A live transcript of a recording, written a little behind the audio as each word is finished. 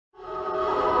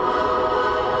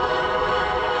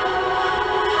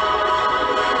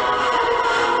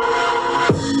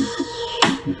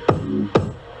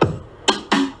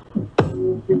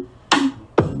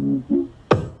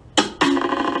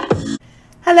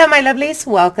Hello my lovelies,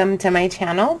 welcome to my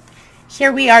channel.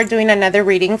 Here we are doing another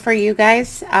reading for you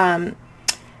guys.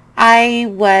 I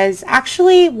was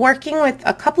actually working with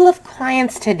a couple of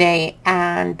clients today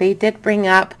and they did bring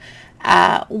up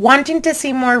wanting to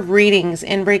see more readings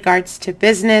in regards to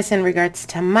business, in regards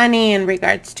to money, in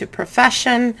regards to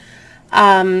profession.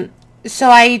 So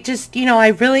I just, I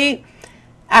really,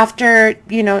 after,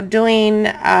 doing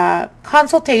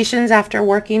consultations, after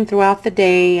working throughout the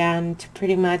day and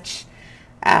pretty much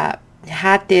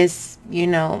had this,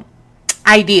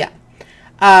 idea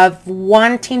of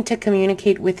wanting to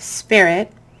communicate with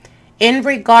spirit in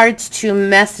regards to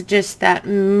messages that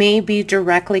may be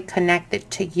directly connected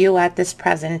to you at this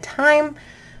present time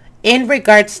in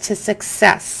regards to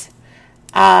success.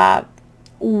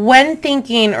 When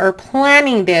thinking or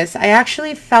planning this, I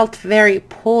actually felt very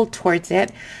pulled towards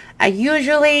it. I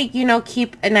usually,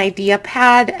 keep an idea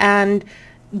pad and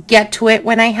get to it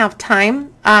when I have time,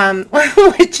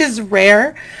 which is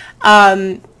rare,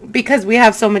 because we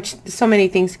have so many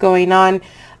things going on.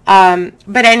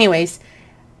 But anyways,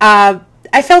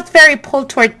 I felt very pulled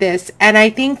toward this, and I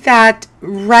think that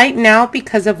right now,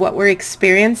 because of what we're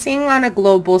experiencing on a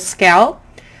global scale,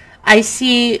 I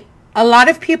see a lot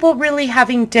of people really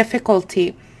having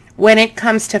difficulty when it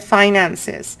comes to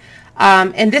finances.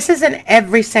 And this is in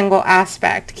every single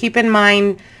aspect. Keep in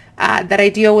mind that I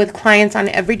deal with clients on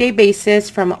an everyday basis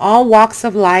from all walks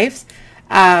of life.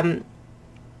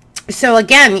 So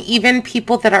again, even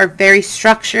people that are very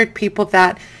structured, people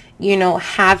that,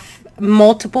 have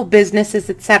multiple businesses,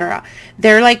 etc.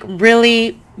 They're like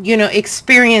really,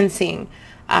 experiencing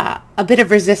a bit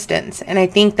of resistance. And I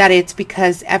think that it's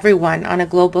because everyone on a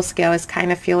global scale is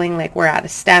kind of feeling like we're at a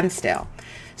standstill.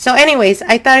 So anyways,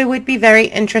 I thought it would be very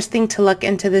interesting to look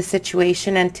into this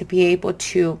situation and to be able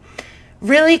to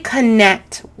really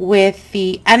connect with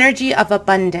the energy of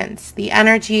abundance, the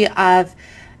energy of,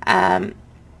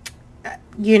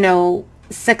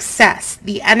 success,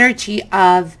 the energy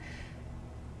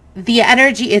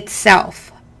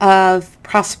itself of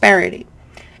prosperity.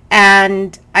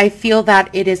 And I feel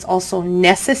that it is also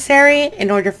necessary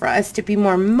in order for us to be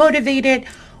more motivated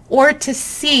or to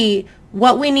see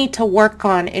what we need to work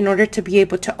on in order to be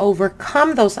able to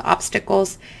overcome those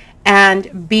obstacles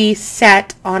and be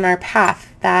set on our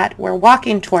path that we're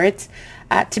walking towards,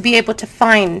 to be able to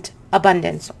find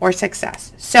abundance or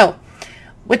success. So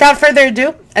without further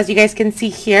ado, as you guys can see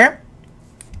here,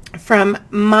 from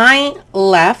my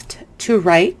left to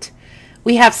right,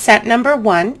 we have set number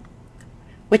 1,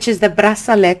 which is the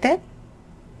brazalete,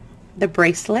 the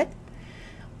bracelet.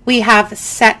 We have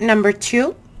set number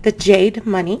 2, the jade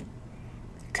money,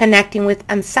 connecting with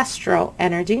ancestral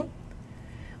energy.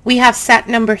 We have set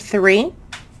number 3,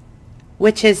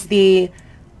 which is the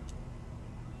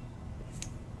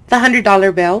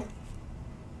 $100 bill,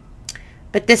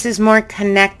 but this is more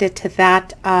connected to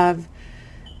that of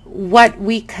what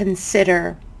we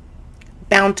consider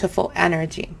bountiful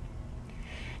energy.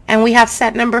 And we have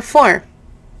set number 4,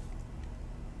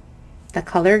 the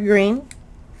color green,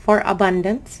 for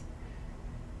abundance,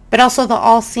 but also the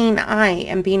all-seeing eye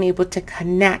and being able to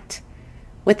connect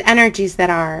with energies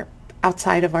that are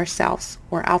outside of ourselves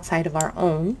or outside of our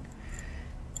own.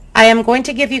 I am going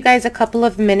to give you guys a couple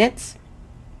of minutes.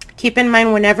 Keep in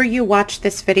mind, whenever you watch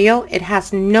this video, it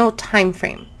has no time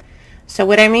frame. So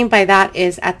what I mean by that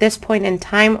is, at this point in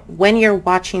time, when you're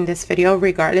watching this video,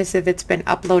 regardless if it's been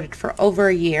uploaded for over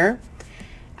a year,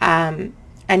 and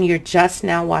you're just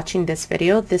now watching this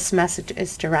video, this message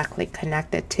is directly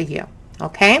connected to you.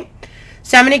 Okay?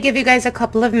 So I'm going to give you guys a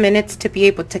couple of minutes to be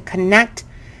able to connect,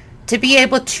 to be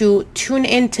able to tune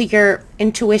into your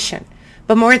intuition.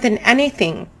 But more than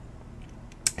anything,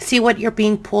 see what you're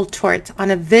being pulled towards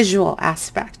on a visual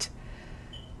aspect.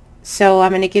 So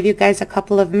I'm going to give you guys a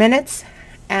couple of minutes,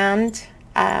 and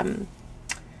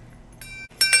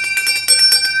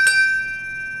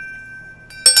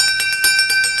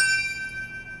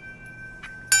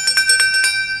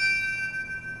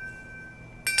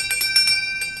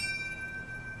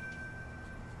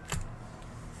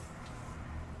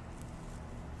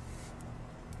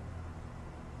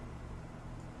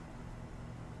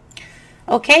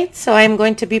okay, so I'm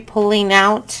going to be pulling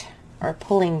out, or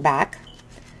pulling back,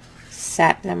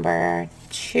 set number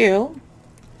 2,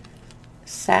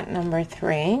 set number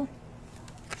 3,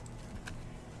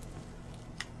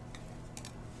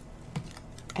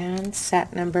 and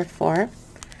set number 4,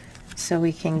 so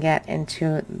we can get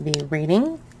into the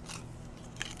reading.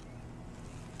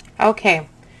 Okay,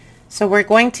 so we're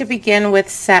going to begin with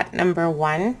set number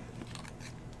 1.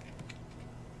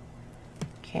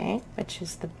 Okay, which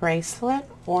is the bracelet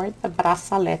or the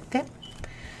brazalete.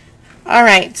 All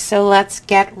right, so let's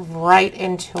get right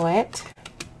into it.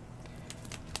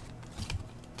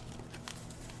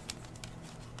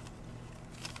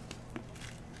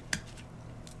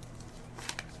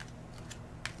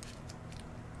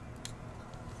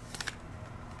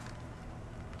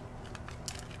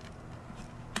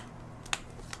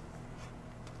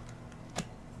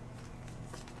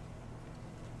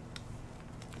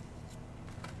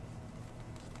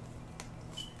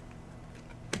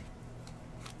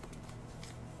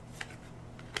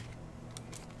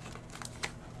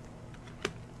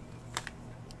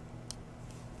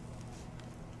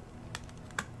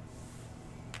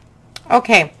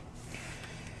 Okay,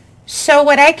 so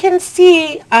what I can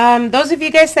see, those of you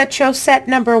guys that chose set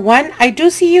number 1, I do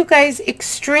see you guys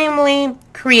extremely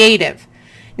creative.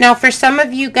 Now, for some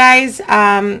of you guys,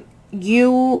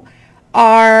 you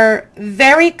are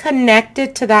very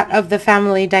connected to that of the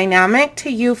family dynamic.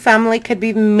 To you, family could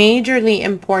be majorly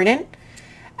important.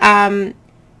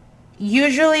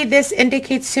 Usually this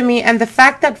indicates to me, and the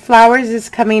fact that flowers is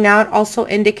coming out also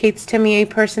indicates to me a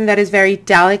person that is very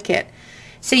delicate.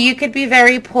 So you could be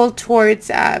very pulled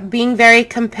towards being very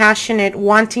compassionate,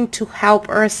 wanting to help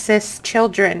or assist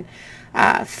children,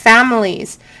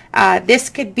 families. This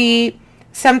could be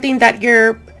something that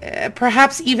you're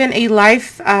perhaps even a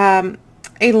life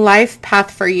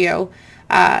path for you.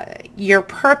 Your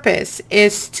purpose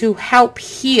is to help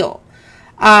heal.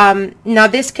 Now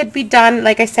this could be done,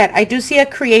 like I said, I do see a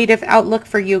creative outlook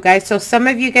for you guys. So some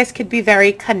of you guys could be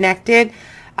very connected.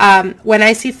 When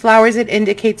I see flowers, it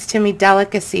indicates to me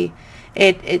delicacy.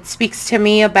 It speaks to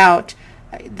me about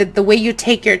the way you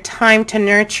take your time to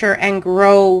nurture and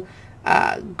grow,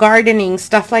 gardening,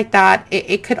 stuff like that.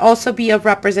 It could also be a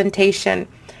representation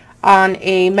on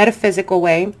a metaphysical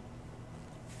way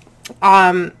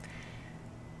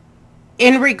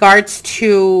in regards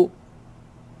to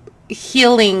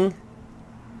healing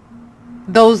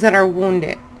those that are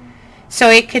wounded. So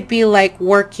it could be like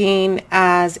working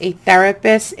as a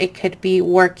therapist. It could be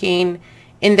working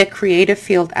in the creative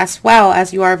field as well,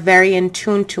 as you are very in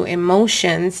tune to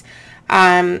emotions.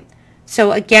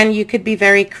 So again, you could be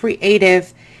very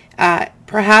creative.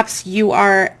 Perhaps you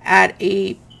are at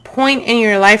a point in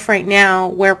your life right now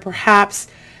where perhaps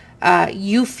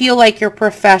you feel like your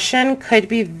profession could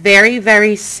be very,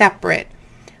 very separate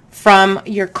from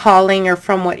your calling or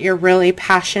from what you're really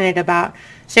passionate about.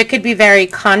 So it could be very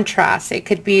contrast. It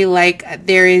could be like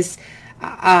there is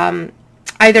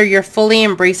either you're fully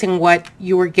embracing what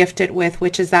you were gifted with,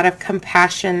 which is that of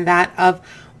compassion, that of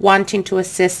wanting to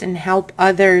assist and help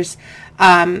others,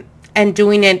 and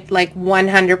doing it like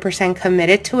 100%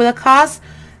 committed to the cause,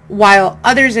 while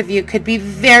others of you could be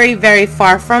very, very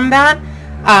far from that.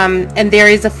 And there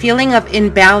is a feeling of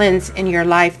imbalance in your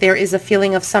life. There is a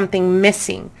feeling of something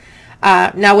missing.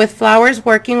 Now with flowers,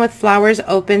 working with flowers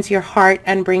opens your heart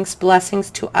and brings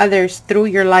blessings to others through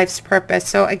your life's purpose.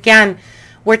 So again,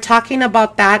 we're talking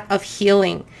about that of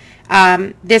healing.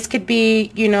 This could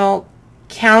be, you know,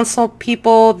 counsel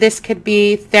people. This could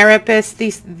be therapists.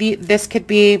 This could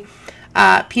be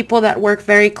people that work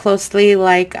very closely,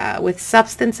 like with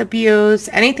substance abuse,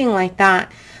 anything like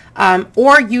that.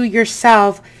 Or you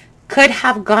yourself could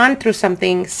have gone through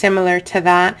something similar to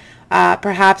that.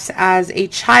 Perhaps as a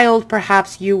child,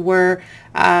 perhaps you were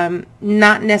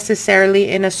not necessarily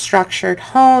in a structured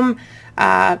home.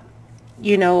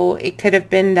 You know, it could have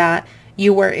been that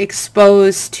you were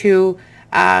exposed to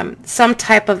some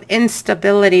type of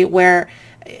instability where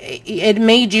it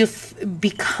made you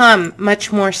become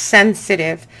much more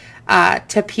sensitive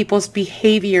to people's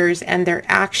behaviors and their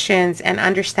actions and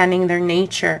understanding their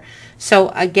nature. So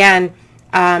again,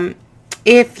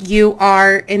 if you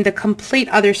are in the complete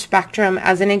other spectrum,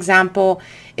 as an example,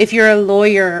 if you're a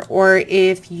lawyer or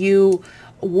if you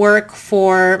work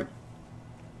for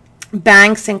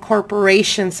banks and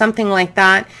corporations, something like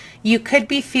that, you could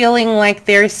be feeling like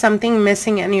there's something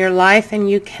missing in your life and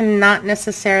you cannot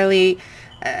necessarily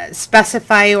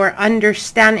specify or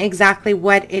understand exactly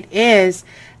what it is.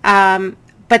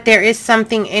 But there is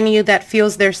something in you that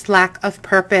feels there's lack of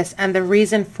purpose. And the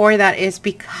reason for that is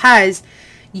because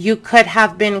you could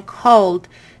have been called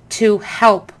to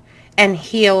help and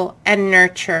heal and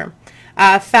nurture.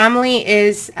 Family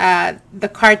is the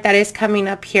card that is coming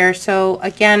up here. So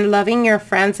again, loving your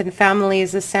friends and family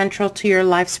is essential to your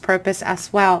life's purpose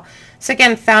as well. So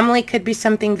again, family could be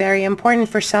something very important.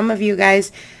 For some of you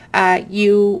guys,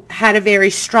 you had a very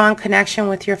strong connection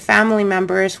with your family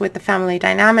members, with the family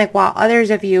dynamic, while others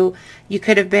of you, you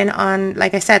could have been on,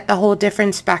 like I said, the whole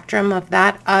different spectrum of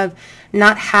that, of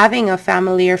not having a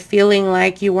family or feeling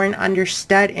like you weren't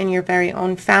understood in your very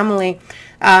own family.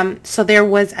 So there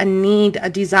was a need, a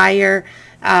desire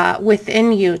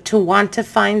within you to want to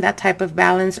find that type of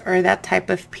balance or that type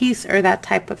of peace or that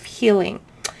type of healing.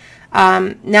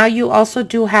 Now you also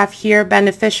do have here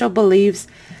beneficial beliefs,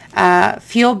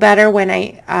 feel better when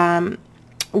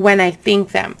I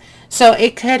think them. So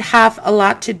it could have a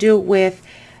lot to do with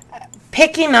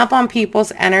picking up on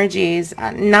people's energies,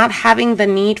 not having the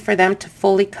need for them to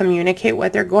fully communicate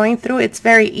what they're going through. It's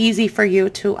very easy for you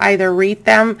to either read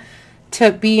them,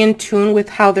 to be in tune with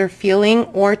how they're feeling,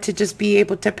 or to just be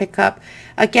able to pick up,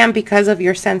 again, because of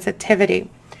your sensitivity.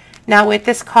 Now with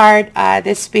this card,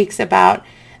 this speaks about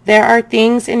there are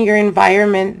things in your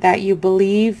environment that you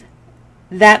believe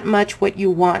that much what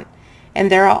you want. And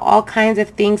there are all kinds of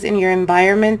things in your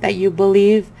environment that you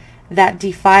believe that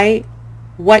defy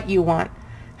what you want.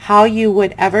 How you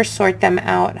would ever sort them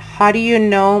out. How do you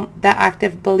know the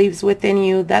active beliefs within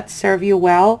you that serve you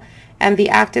well and the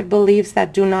active beliefs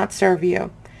that do not serve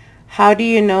you? How do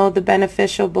you know the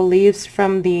beneficial beliefs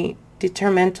from the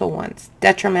detrimental ones?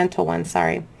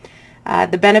 The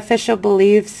beneficial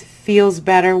beliefs feels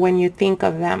better when you think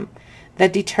of them. The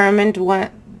detrimental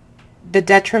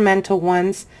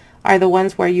ones are the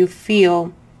ones where you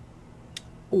feel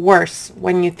worse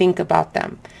when you think about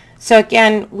them. So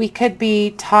again, we could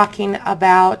be talking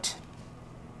about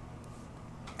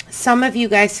some of you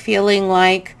guys feeling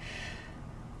like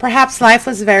perhaps life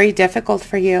was very difficult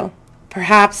for you.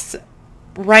 Perhaps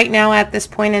right now at this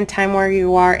point in time where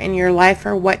you are in your life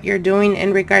or what you're doing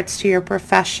in regards to your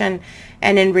profession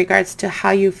and in regards to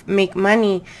how you make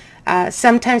money,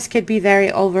 sometimes could be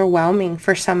very overwhelming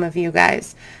for some of you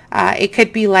guys. It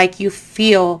could be like you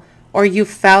feel or you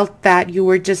felt that you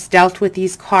were just dealt with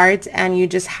these cards and you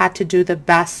just had to do the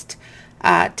best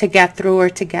to get through or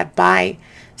to get by.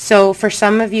 So for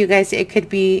some of you guys, it could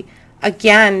be,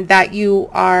 again, that you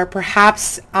are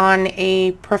perhaps on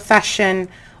a profession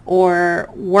or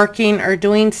working or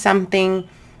doing something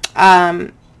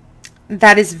that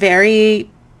is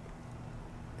very,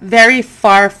 very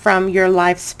far from your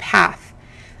life's path.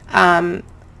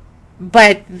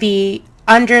 But the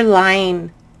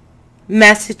underlying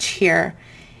message here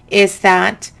is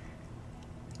that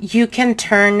you can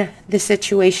turn the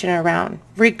situation around.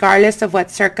 Regardless of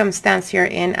what circumstance you're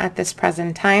in at this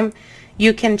present time,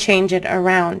 you can change it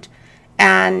around.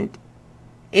 And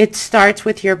it starts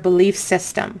with your belief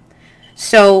system.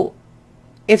 So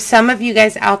if some of you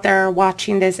guys out there are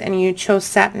watching this and you chose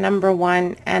set number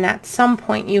 1 and at some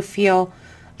point you feel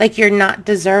like you're not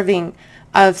deserving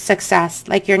of success,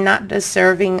 like you're not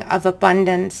deserving of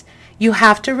abundance, you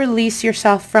have to release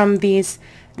yourself from these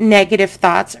negative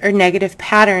thoughts or negative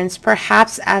patterns.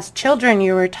 Perhaps as children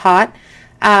you were taught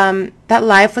that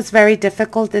life was very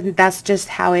difficult and that's just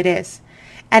how it is.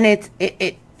 And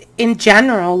in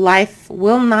general, life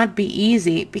will not be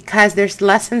easy because there's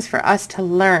lessons for us to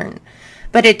learn.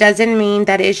 But it doesn't mean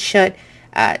that it should,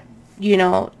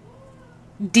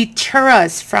 deter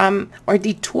us from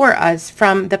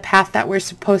the path that we're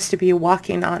supposed to be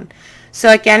walking on. So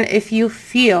again, if you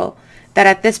feel that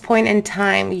at this point in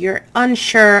time you're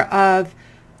unsure of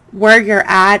where you're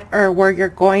at or where you're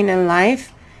going in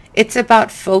life, it's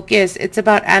about focus. It's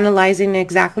about analyzing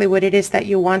exactly what it is that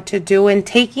you want to do and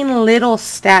taking little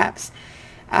steps.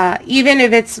 Even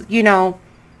if it's,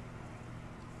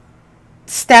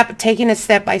 taking a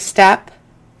step by step,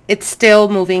 it's still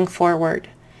moving forward.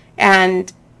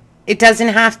 And it doesn't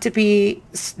have to be,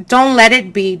 don't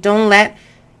let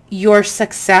your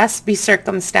success be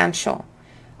circumstantial.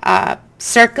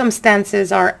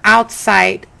 Circumstances are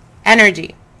outside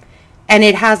energy. And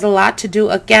it has a lot to do,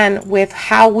 again, with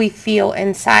how we feel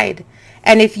inside.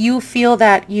 And if you feel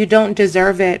that you don't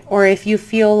deserve it, or if you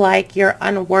feel like you're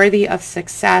unworthy of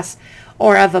success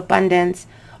or of abundance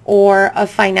or of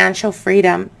financial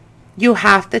freedom, you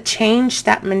have to change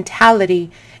that mentality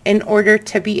in order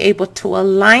to be able to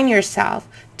align yourself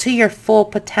to your full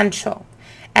potential.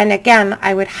 And again,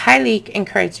 I would highly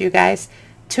encourage you guys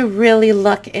to really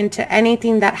look into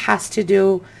anything that has to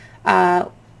do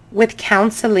with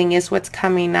counseling is what's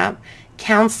coming up.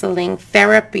 Counseling,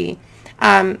 therapy.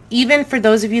 Even for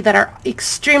those of you that are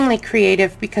extremely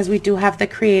creative, because we do have the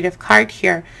creative card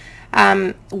here,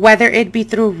 whether it be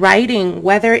through writing,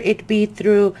 whether it be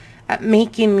through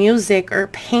making music or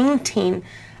painting,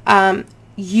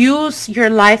 use your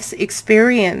life's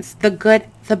experience, the good,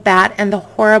 the bad, and the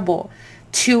horrible,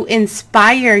 to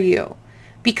inspire you,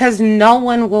 because no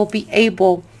one will be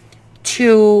able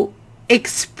to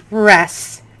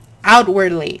express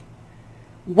outwardly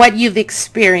what you've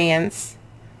experienced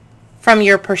from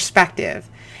your perspective.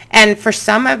 And for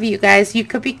some of you guys, you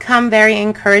could become very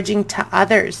encouraging to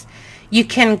others. You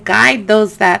can guide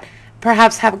those that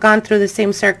perhaps have gone through the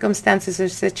same circumstances or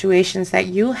situations that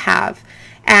you have,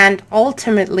 and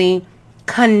ultimately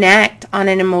connect on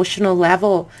an emotional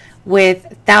level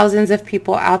with thousands of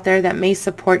people out there that may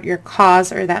support your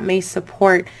cause, or that may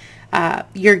support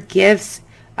your gifts,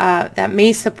 that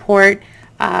may support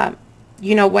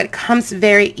what comes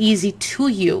very easy to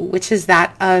you, which is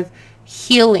that of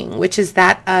healing, which is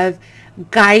that of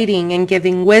guiding and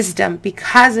giving wisdom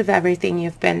because of everything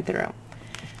you've been through.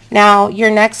 Now, your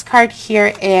next card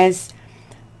here is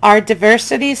our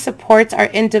diversity supports our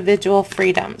individual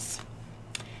freedoms.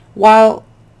 While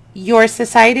your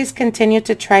societies continue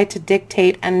to try to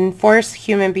dictate and enforce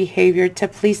human behavior to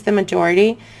please the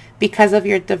majority because of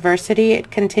your diversity,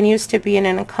 it continues to be an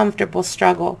uncomfortable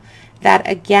struggle that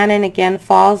again and again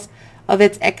falls of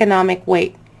its economic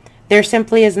weight. There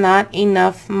simply is not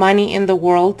enough money in the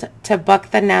world to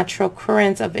buck the natural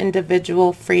currents of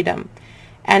individual freedom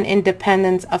and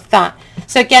independence of thought.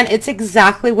 So again, it's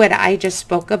exactly what I just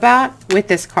spoke about with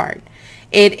this card.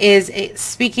 It is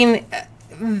speaking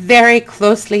very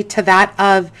closely to that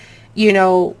of,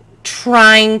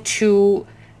 trying to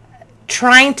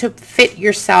fit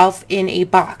yourself in a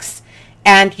box,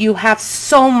 and you have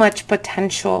so much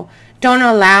potential. Don't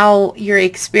allow your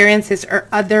experiences or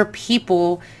other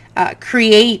people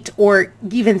create or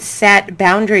even set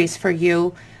boundaries for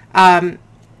you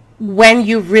when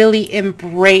you really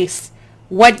embrace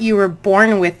what you were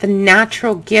born with, the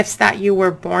natural gifts that you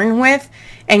were born with,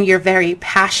 and you're very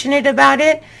passionate about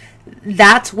it.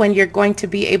 That's when you're going to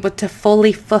be able to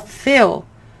fully fulfill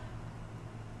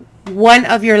one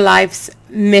of your life's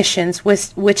missions,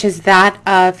 which is that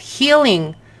of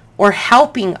healing or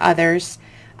helping others,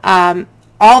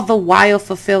 all the while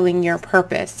fulfilling your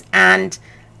purpose. And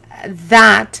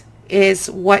that is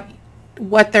what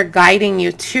they're guiding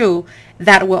you to,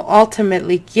 that will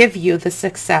ultimately give you the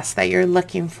success that you're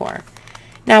looking for.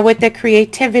 Now, with the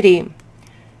creativity,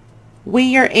 we,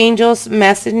 your angels,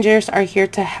 messengers, are here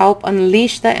to help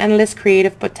unleash the endless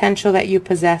creative potential that you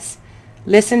possess.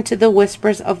 Listen to the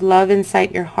whispers of love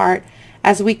inside your heart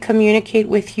as we communicate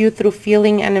with you through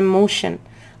feeling and emotion.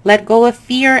 Let go of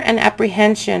fear and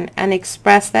apprehension and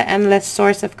express the endless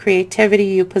source of creativity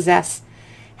you possess.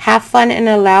 Have fun and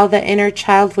allow the inner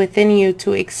child within you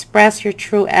to express your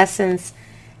true essence,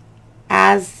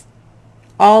 as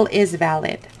all is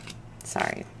valid.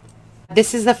 Sorry.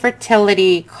 This is the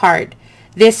fertility card.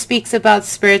 This speaks about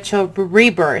spiritual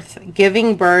rebirth,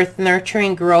 giving birth,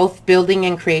 nurturing growth, building,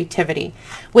 and creativity,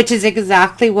 which is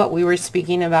exactly what we were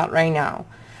speaking about right now.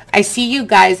 I see you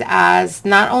guys as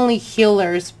not only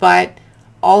healers, but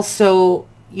also,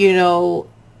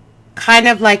 kind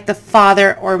of like the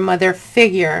father or mother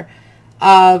figure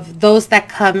of those that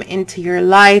come into your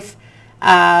life.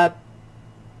 There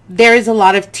is a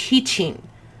lot of teaching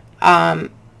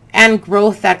and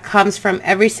growth that comes from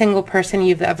every single person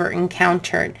you've ever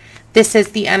encountered. This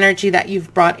is the energy that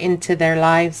you've brought into their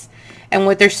lives. And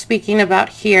what they're speaking about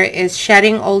here is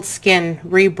shedding old skin,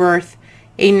 rebirth,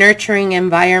 a nurturing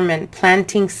environment,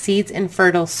 planting seeds in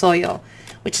fertile soil,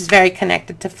 which is very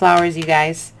connected to flowers, you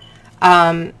guys.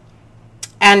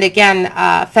 And again,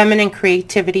 feminine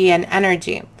creativity and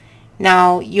energy.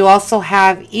 Now, you also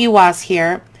have Iwas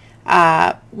here,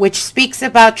 which speaks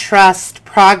about trust,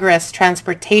 progress,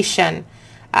 transportation.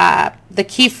 The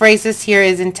key phrases here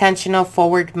is intentional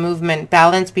forward movement,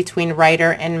 balance between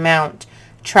rider and mount,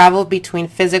 travel between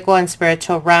physical and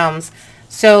spiritual realms.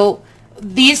 So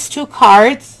these two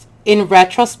cards, in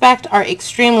retrospect, are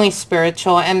extremely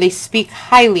spiritual, and they speak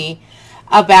highly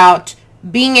about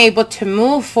being able to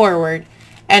move forward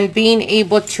and being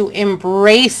able to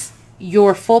embrace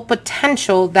your full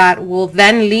potential that will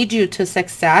then lead you to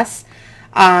success.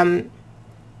 Now,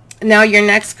 your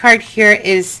next card here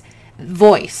is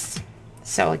voice.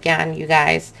 So again, you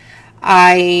guys,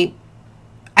 I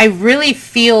really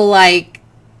feel like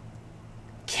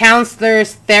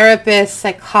counselors, therapists,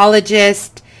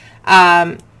 psychologists,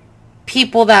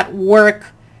 people that work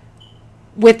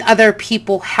with other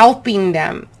people, helping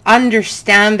them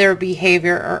understand their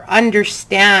behavior or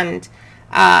understand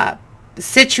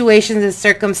situations and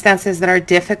circumstances that are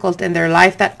difficult in their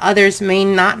life that others may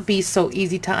not be so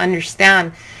easy to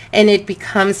understand. And it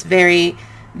becomes very,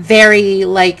 very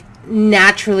like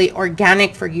naturally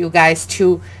organic for you guys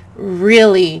to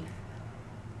really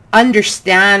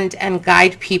understand and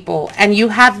guide people. And you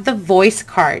have the voice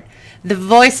card. The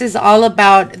voice is all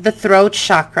about the throat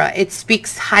chakra. It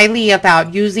speaks highly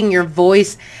about using your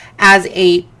voice as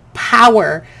a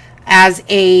power, as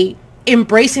a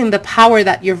embracing the power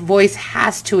that your voice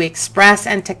has to express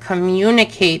and to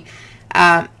communicate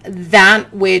that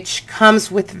which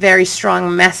comes with very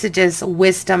strong messages,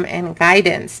 wisdom, and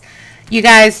guidance. You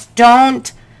guys,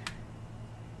 don't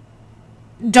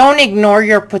don't ignore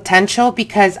your potential,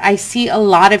 because I see a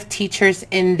lot of teachers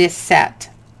in this set.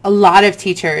 A lot of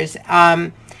teachers.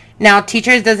 Now,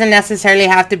 teachers doesn't necessarily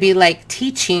have to be like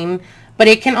teaching, but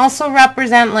it can also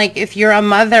represent, like, if you're a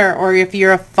mother or if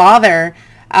you're a father,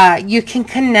 you can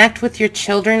connect with your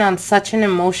children on such an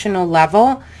emotional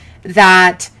level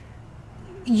that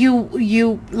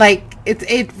you like,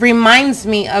 it reminds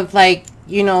me of, like,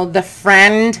 you know, the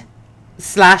friend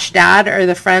slash dad or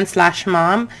the friend slash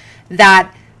mom,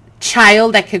 that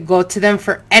child that could go to them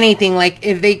for anything. Like,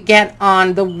 if they get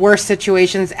on the worst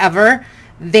situations ever,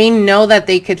 they know that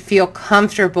they could feel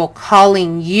comfortable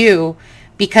calling you,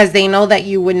 because they know that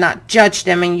you would not judge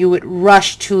them and you would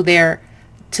rush to their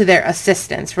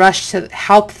assistance, rush to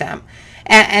help them.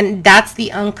 And that's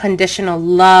the unconditional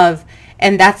love,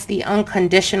 and that's the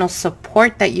unconditional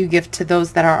support that you give to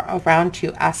those that are around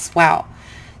you as well.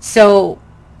 So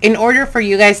in order for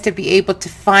you guys to be able to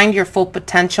find your full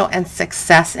potential and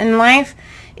success in life,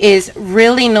 is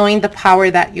really knowing the power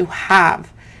that you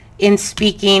have in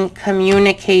speaking,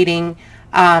 communicating,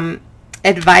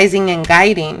 advising and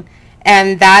guiding,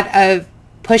 and that of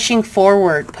pushing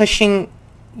forward,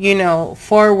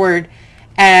 forward,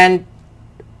 and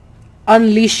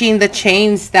unleashing the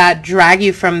chains that drag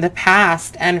you from the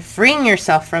past and freeing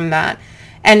yourself from that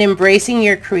and embracing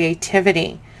your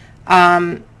creativity.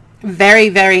 Very,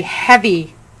 very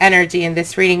heavy energy in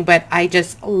this reading, but I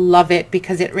just love it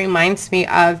because it reminds me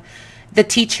of the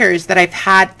teachers that I've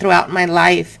had throughout my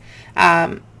life,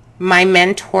 my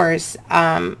mentors,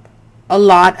 a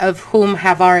lot of whom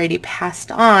have already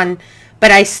passed on,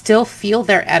 but I still feel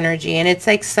their energy, and it's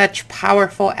like such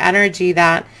powerful energy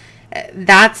that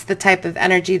that's the type of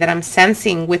energy that I'm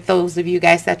sensing with those of you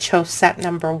guys that chose set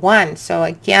number 1. So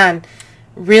again,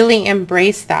 really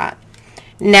embrace that.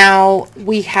 Now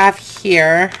we have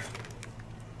here,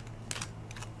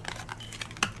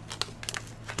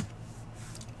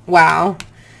 wow,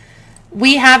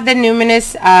 we have the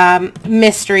numinous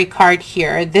mystery card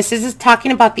here. This is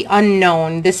talking about the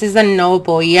unknown. This is a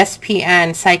noble,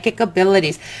 ESPN, psychic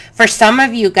abilities. For some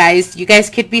of you guys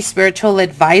could be spiritual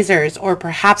advisors, or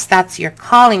perhaps that's your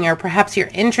calling, or perhaps you're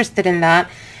interested in that,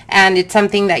 and it's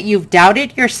something that you've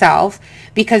doubted yourself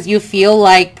because you feel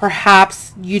like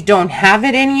perhaps you don't have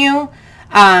it in you.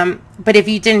 But if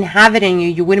you didn't have it in you,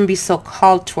 you wouldn't be so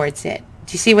called towards it.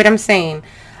 Do you see what I'm saying?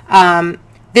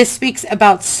 This speaks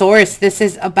about source. This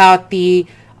is about the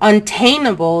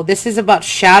untainable. This is about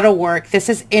shadow work. This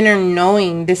is inner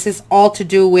knowing. This is all to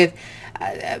do with,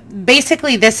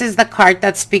 basically, this is the card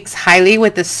that speaks highly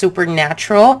with the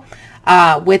supernatural,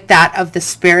 with that of the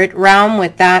spirit realm,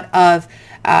 with that of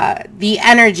the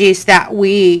energies that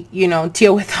we,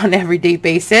 deal with on an everyday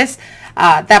basis,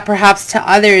 that perhaps to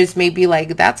others may be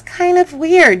like, that's kind of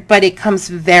weird, but it comes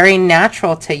very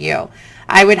natural to you.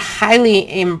 I would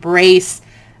highly embrace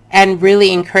and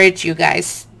really encourage you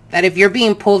guys that if you're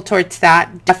being pulled towards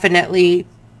that, definitely,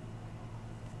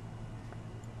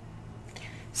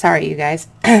 sorry you guys,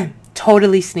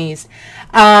 totally sneezed,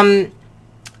 that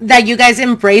you guys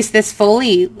embrace this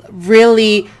fully.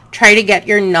 Really try to get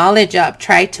your knowledge up,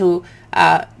 try to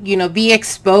be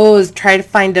exposed, try to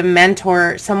find a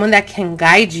mentor, someone that can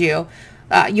guide you.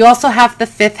 You also have the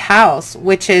 5th house,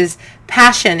 which is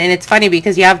passion, and it's funny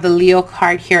because you have the Leo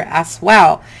card here as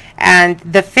well. And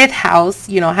the 5th house,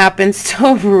 happens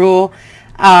to rule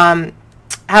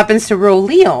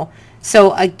Leo.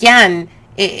 So again,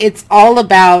 it's all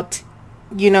about,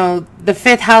 the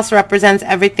 5th house represents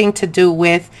everything to do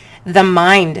with the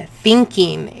mind,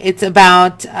 thinking. It's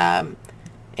about,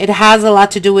 it has a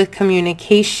lot to do with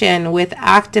communication, with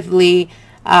actively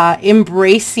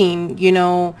embracing,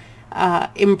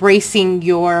 embracing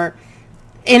your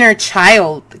inner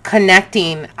child,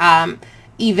 connecting,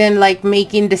 even like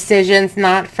making decisions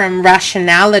not from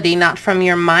rationality, not from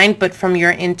your mind, but from your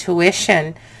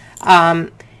intuition.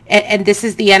 And this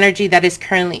is the energy that is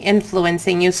currently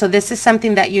influencing you. So this is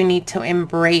something that you need to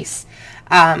embrace.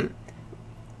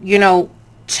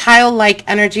 Childlike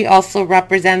energy also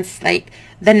represents like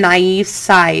the naive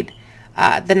side,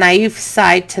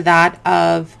 to that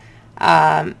of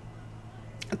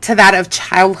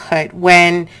childhood,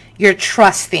 when you're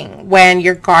trusting, when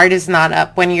your guard is not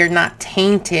up, when you're not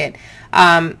tainted,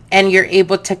 and you're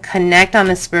able to connect on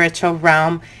the spiritual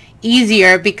realm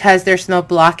easier because there's no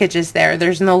blockages there.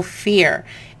 There's no fear.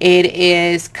 It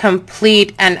is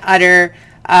complete and utter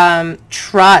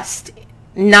trust,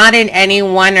 not in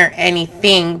anyone or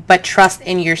anything, but trust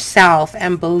in yourself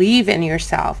and believe in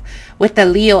yourself. With the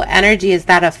Leo energy is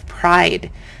that of pride.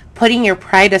 putting your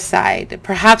pride aside.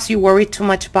 Perhaps you worry too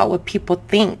much about what people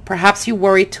think. Perhaps you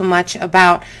worry too much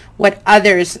about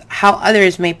how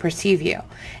others may perceive you.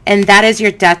 And that is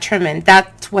your detriment.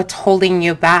 That's what's holding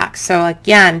you back. So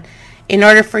again, in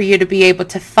order for you to be able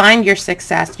to find your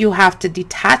success, you have to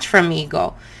detach from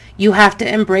ego. You have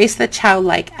to embrace the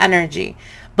childlike energy,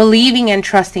 believing and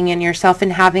trusting in yourself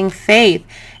and having faith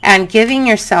and giving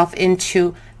yourself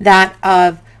into that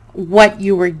of what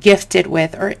you were gifted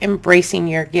with, or embracing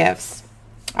your gifts.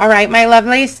 All right, my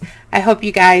lovelies, I hope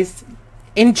you guys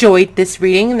enjoyed this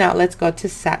reading. Now let's go to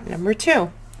set number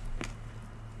 2.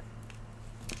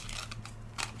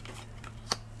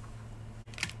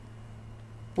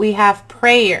 We have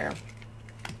prayer.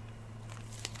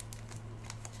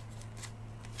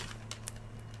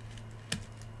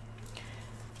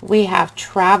 We have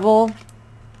travel.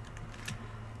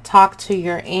 Talk to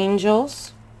your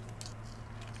angels.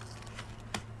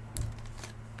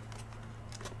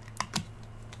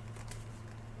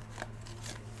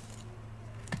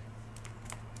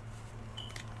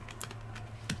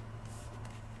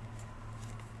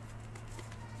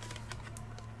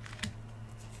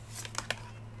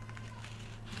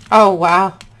 Oh,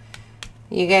 wow.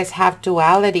 You guys have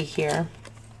duality here.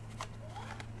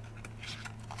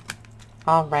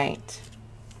 All right.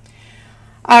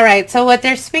 All right. So what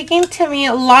they're speaking to me,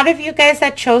 a lot of you guys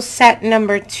that chose set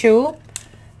number 2,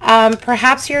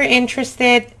 perhaps you're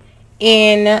interested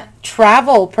in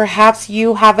travel. Perhaps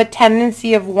you have a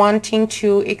tendency of wanting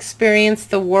to experience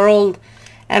the world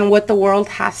and what the world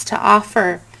has to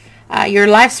offer. Your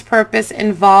life's purpose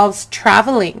involves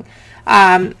traveling.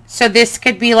 So this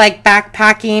could be like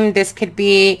backpacking. This could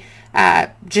be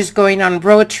just going on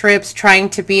road trips, trying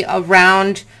to be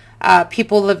around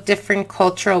people of different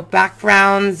cultural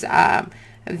backgrounds. I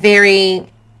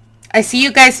see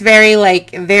you guys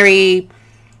very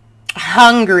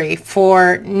hungry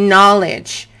for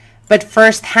knowledge, but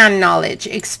first-hand knowledge,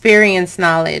 experiences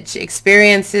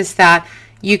that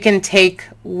you can take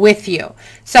with you.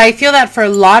 So I feel that for a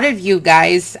lot of you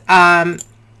guys,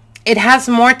 it has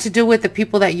more to do with the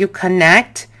people that you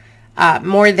connect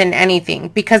more than anything,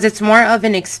 because it's more of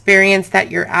an experience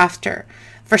that you're after.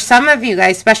 For some of you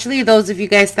guys, especially those of you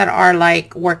guys that are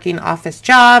like working office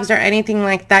jobs or anything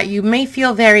like that, you may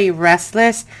feel very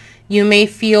restless. You may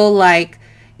feel like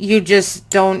you just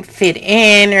don't fit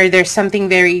in, or there's something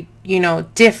very,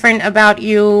 different about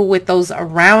you with those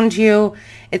around you.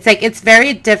 It's like it's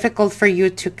very difficult for you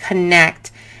to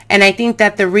connect. And I think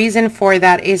that the reason for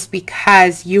that is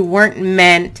because you weren't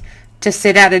meant to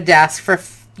sit at a desk for,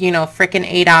 freaking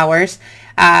 8 hours.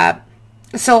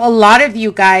 So a lot of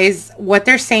you guys, what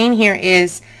they're saying here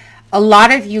is a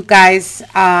lot of you guys,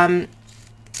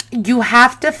 you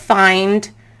have to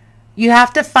find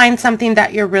something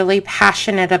that you're really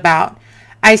passionate about.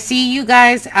 I see you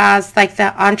guys as like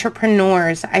the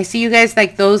entrepreneurs. I see you guys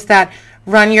like those that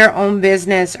run your own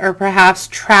business, or perhaps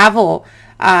travel,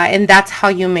 and that's how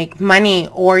you make money,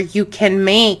 or you can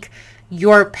make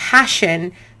your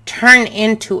passion turn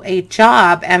into a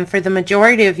job. And for the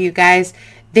majority of you guys,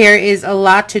 there is a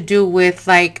lot to do with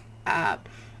like, I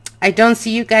don't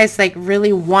see you guys like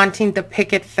really wanting the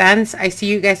picket fence. I see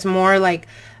you guys more like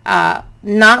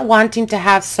not wanting to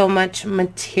have so much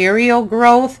material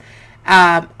growth,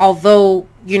 although,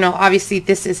 obviously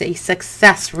this is a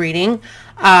success reading.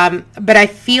 But I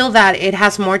feel that it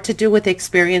has more to do with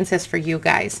experiences for you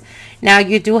guys. Now,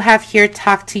 you do have here,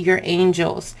 talk to your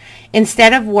angels.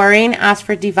 Instead of worrying, ask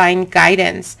for divine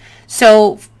guidance.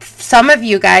 So some of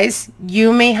you guys,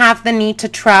 you may have the need to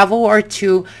travel or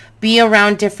to be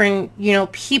around different,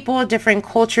 people, different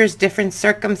cultures, different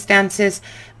circumstances,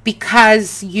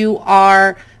 because you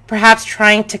are perhaps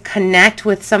trying to connect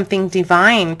with something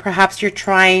divine. Perhaps you're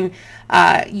trying,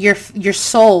 your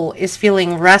soul is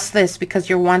feeling restless because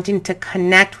you're wanting to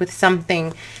connect with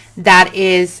something that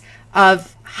is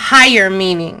of higher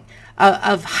meaning,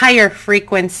 of higher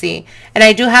frequency. And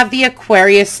I do have the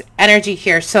Aquarius energy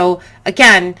here. So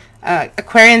again,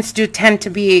 Aquarians do tend to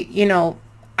be,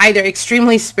 either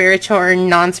extremely spiritual or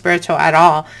non-spiritual at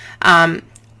all.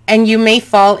 And you may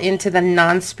fall into the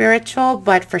non-spiritual,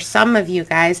 but for some of you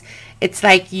guys, it's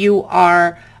like you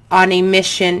are on a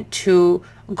mission to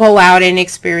go out and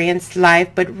experience life,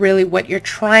 but really what you're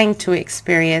trying to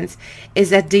experience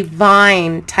is a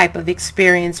divine type of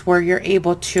experience where you're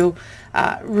able to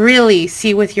really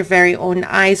see with your very own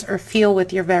eyes, or feel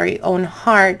with your very own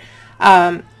heart,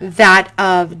 that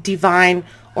of divine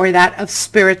or that of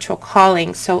spiritual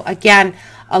calling. So again,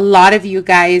 a lot of you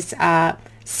guys,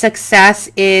 success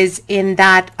is in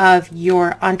that of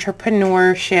your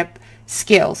entrepreneurship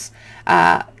skills,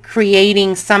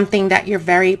 creating something that you're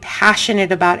very passionate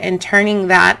about and turning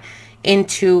that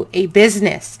into a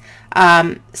business,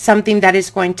 something that is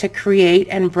going to create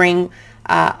and bring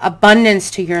abundance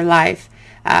to your life.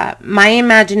 My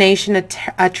imagination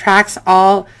attracts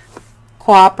all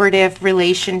cooperative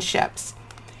relationships.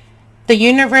 The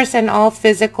universe and all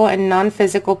physical and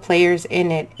non-physical players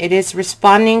in it. It is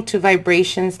responding to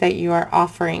vibrations that you are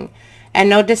offering. And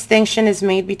no distinction is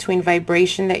made between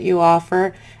vibration that you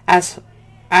offer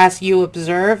as you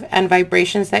observe and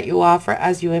vibrations that you offer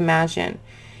as you imagine.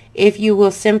 If you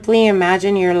will simply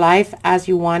imagine your life as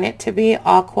you want it to be,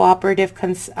 all cooperative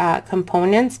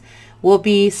components will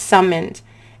be summoned.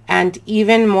 And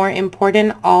even more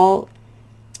important, all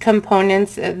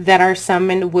components that are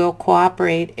summoned will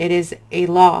cooperate. It is a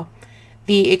law.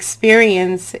 The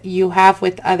experience you have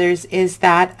with others is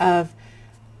that of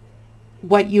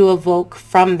what you evoke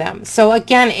from them. So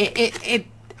again, it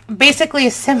basically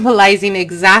is symbolizing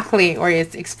exactly, or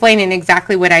it's explaining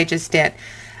exactly what I just did,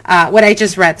 what I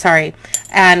just read, sorry,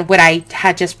 and what I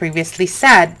had just previously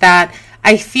said, that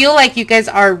I feel like you guys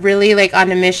are really like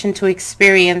on a mission to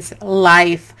experience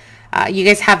life. You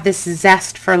guys have this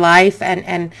zest for life,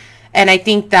 and I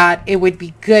think that it would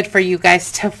be good for you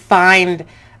guys to find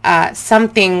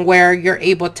something where you're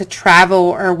able to travel,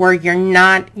 or where you're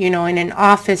not, you know, in an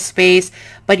office space,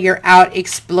 but you're out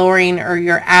exploring, or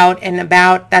you're out and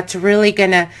about. That's really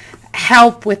gonna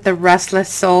help with the restless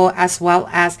soul, as well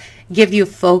as give you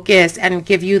focus and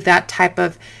give you that type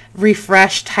of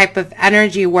refreshed type of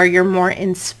energy where you're more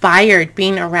inspired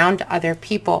being around other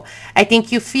people. I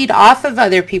think you feed off of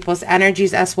other people's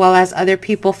energies, as well as other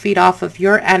people feed off of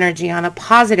your energy on a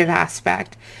positive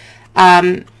aspect.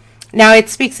 Now it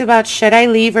speaks about, should I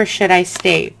leave or should I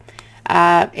stay?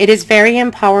 It is very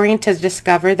empowering to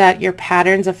discover that your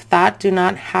patterns of thought do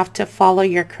not have to follow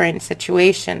your current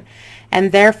situation,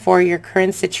 and therefore your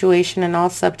current situation and all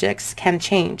subjects can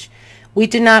change. We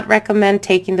do not recommend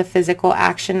taking the physical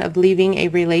action of leaving a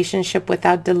relationship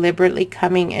without deliberately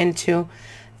coming into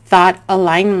thought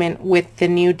alignment with the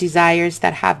new desires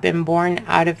that have been born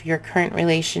out of your current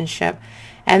relationship.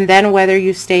 And then whether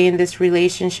you stay in this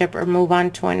relationship or move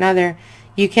on to another,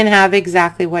 you can have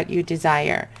exactly what you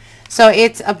desire. So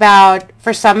it's about,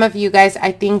 for some of you guys,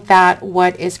 I think that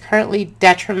what is currently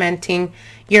detrimenting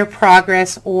your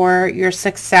progress or your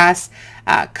success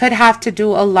could have to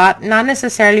do a lot, not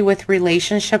necessarily with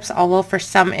relationships, although for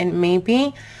some it may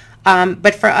be,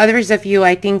 but for others of you,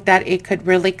 I think that it could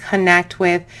really connect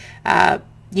with,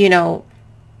 you know,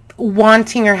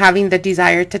 wanting or having the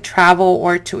desire to travel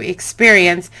or to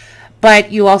experience,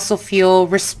 but you also feel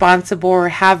responsible or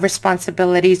have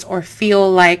responsibilities or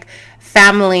feel like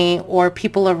family or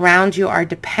people around you are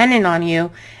dependent on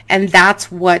you, and that's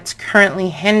what's currently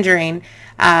hindering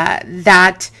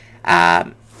that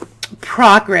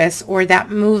progress or that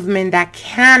movement that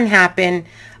can happen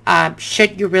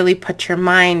should you really put your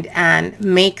mind and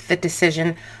make the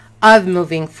decision of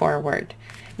moving forward.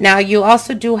 Now you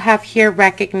also do have here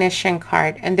recognition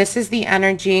card, and this is the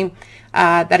energy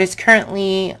that is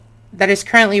currently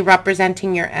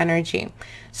representing your energy.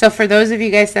 So for those of you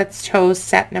guys that chose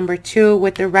set number 2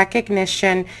 with the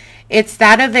recognition, it's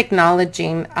that of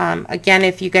acknowledging, again,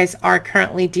 if you guys are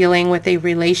currently dealing with a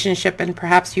relationship and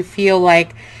perhaps you feel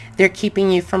like they're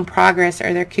keeping you from progress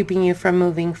or they're keeping you from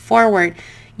moving forward,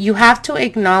 you have to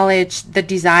acknowledge the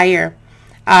desire.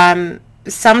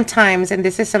 Sometimes, and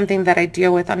this is something that I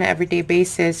deal with on an everyday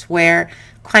basis, where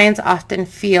clients often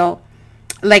feel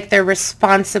like they're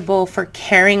responsible for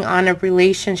carrying on a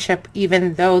relationship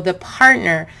even though the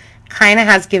partner kind of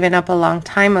has given up a long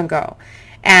time ago.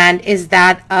 And is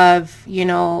that of, you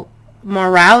know,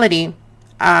 morality,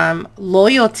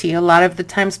 loyalty. A lot of the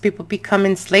times people become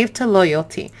enslaved to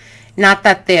loyalty. Not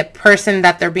that the person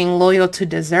that they're being loyal to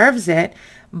deserves it,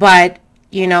 but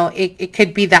you know, it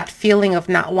could be that feeling of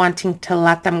not wanting to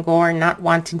let them go or not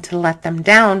wanting to let them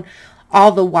down.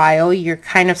 All the while you're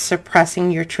kind of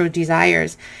suppressing your true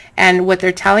desires. And what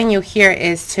they're telling you here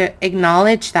is to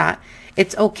acknowledge that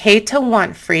it's okay to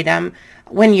want freedom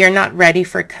when you're not ready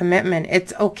for commitment.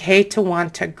 It's okay to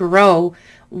want to grow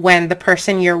when the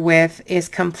person you're with is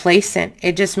complacent.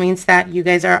 It just means that you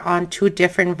guys are on 2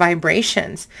 different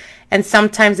vibrations. And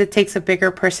sometimes it takes a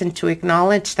bigger person to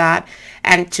acknowledge that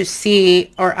and to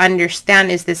see or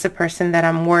understand, is this a person that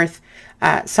I'm worth,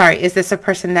 is this a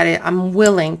person that I'm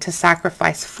willing to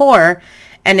sacrifice for?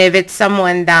 And if it's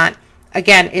someone that,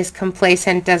 again, is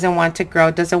complacent, doesn't want to grow,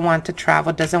 doesn't want to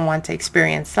travel, doesn't want to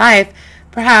experience life,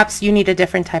 perhaps you need a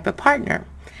different type of partner.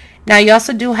 Now you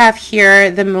also do have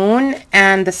here the moon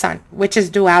and the sun, which is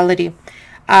duality.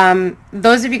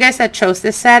 Those of you guys that chose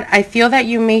this set, I feel that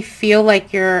you may feel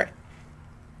like you're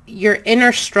your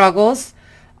inner struggles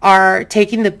are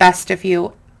taking the best of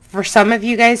you. For some of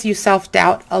you guys, you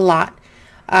self-doubt a lot.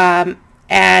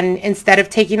 And instead of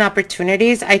taking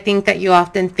opportunities, I think that you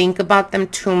often think about them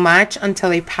too much until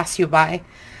they pass you by.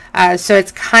 So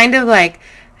it's kind of like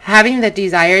having the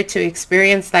desire to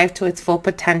experience life to its full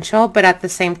potential, but at the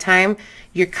same time,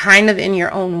 you're kind of in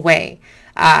your own way.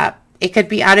 It could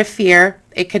be out of fear.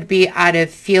 It could be out of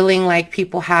feeling like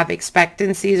people have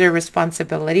expectancies or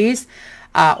responsibilities,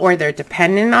 or they're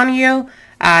dependent on you.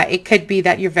 It could be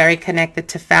that you're very connected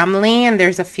to family and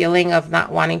there's a feeling of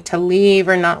not wanting to leave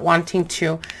or not wanting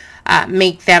to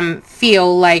make them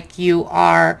feel like you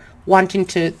are wanting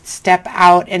to step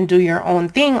out and do your own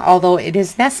thing, although it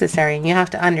is necessary, and you have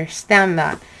to understand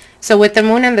that. So with the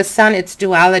moon and the sun, it's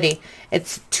duality.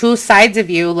 It's two sides of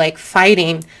you like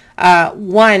fighting,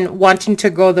 one wanting to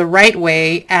go the right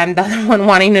way and the other one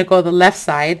wanting to go the left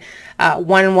side.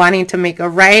 One wanting to make a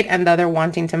right and the other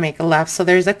wanting to make a left. So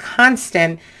there's a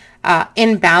constant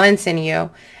imbalance in you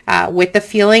with the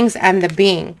feelings and the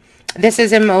being. This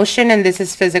is emotion and this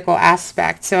is physical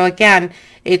aspect. So again,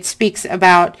 it speaks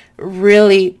about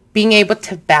really being able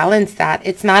to balance that.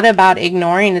 It's not about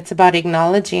ignoring, it's about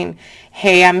acknowledging,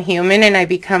 hey, I'm human and I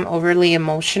become overly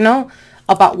emotional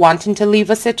about wanting to leave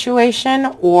a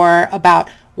situation or about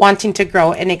wanting to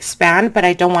grow and expand, but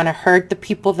I don't want to hurt the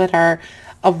people that are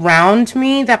around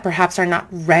me that perhaps are not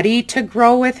ready to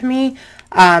grow with me.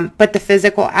 But the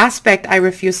physical aspect, I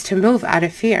refuse to move out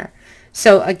of fear.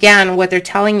 So again, what they're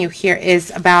telling you here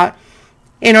is about,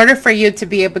 in order for you to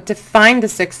be able to find the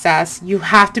success, you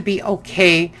have to be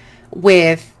okay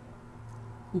with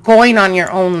going on your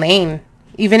own lane,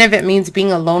 even if it means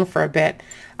being alone for a bit.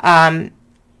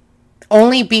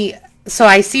 So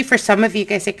I see for some of you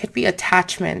guys, it could be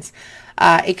attachments.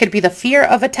 It could be the fear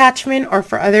of attachment, or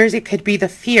for others, it could be the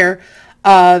fear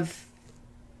of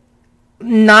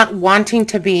not wanting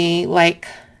to be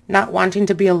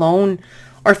alone,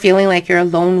 or feeling like you're a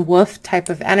lone wolf type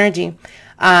of energy.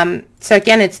 So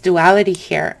again, it's duality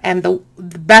here. And the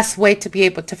best way to be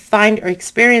able to find or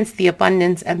experience the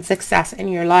abundance and success in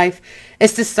your life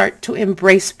is to start to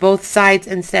embrace both sides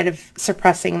instead of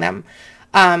suppressing them.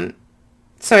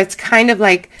 So it's kind of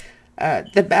like,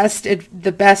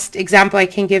 the best example I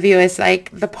can give you is like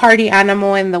the party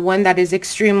animal and the one that is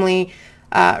extremely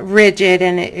rigid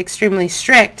and extremely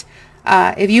strict.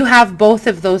 If you have both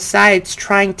of those sides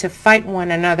trying to fight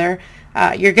one another,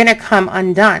 you're going to come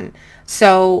undone.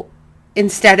 So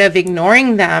instead of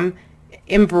ignoring them,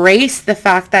 embrace the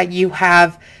fact that you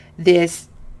have this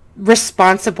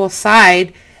responsible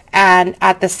side. And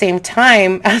at the same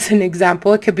time, as an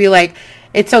example, it could be like,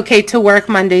 it's okay to work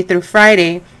Monday through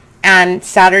Friday and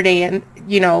Saturday, and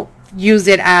use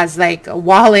it as like a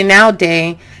walling out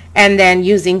day, and then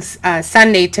using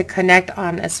Sunday to connect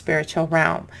on a spiritual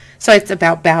realm. So it's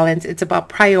about balance. It's about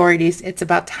priorities. It's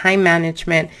about time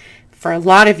management. For a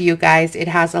lot of you guys, it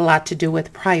has a lot to do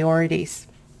with priorities.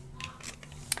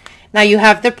 Now you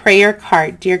have the prayer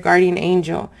card, dear guardian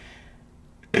angel.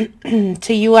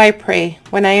 To you I pray.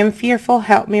 When I am fearful,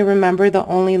 help me remember that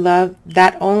only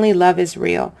love is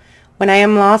real. When I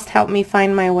am lost, help me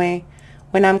find my way.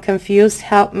 When I'm confused,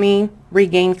 help me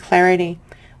regain clarity.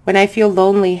 When I feel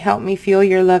lonely, help me feel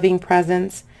your loving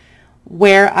presence.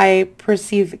 Where I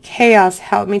perceive chaos,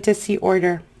 help me to see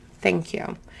order. Thank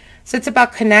you. So it's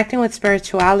about connecting with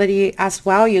spirituality as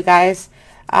well, you guys.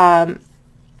 I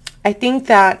think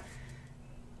that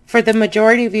for the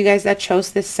majority of you guys that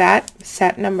chose this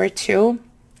set number 2,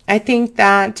 I think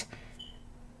that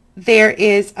there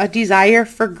is a desire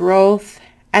for growth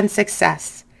and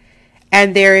success.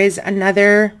 And there is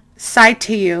another side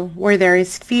to you where there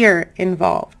is fear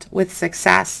involved with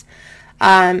success.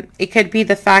 It could be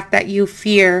the fact that you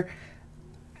fear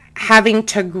having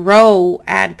to grow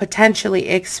and potentially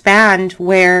expand,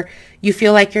 where you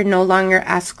feel like you're no longer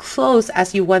as close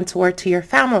as you once were to your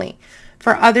family.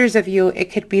 For others of you,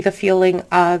 it could be the feeling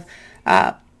of,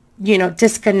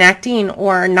 disconnecting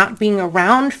or not being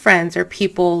around friends or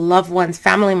people, loved ones,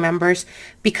 family members,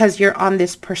 because you're on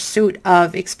this pursuit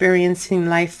of experiencing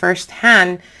life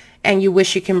firsthand and you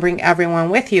wish you can bring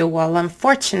everyone with you. Well,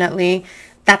 unfortunately,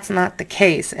 that's not the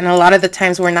case. And a lot of the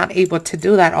times we're not able to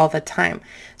do that all the time.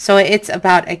 So it's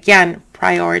about, again,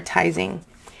 prioritizing.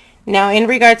 Now, in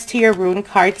regards to your rune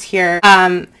cards here,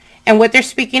 and what they're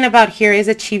speaking about here is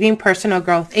achieving personal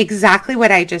growth. Exactly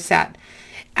what I just said.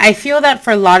 I feel that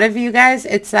for a lot of you guys,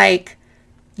 it's like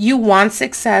you want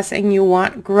success and you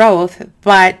want growth,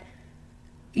 but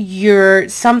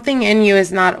something in you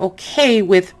is not okay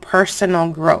with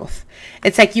personal growth.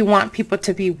 It's like you want people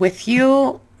to be with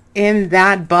you in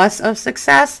that bus of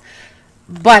success,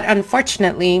 but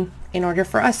unfortunately, in order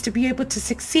for us to be able to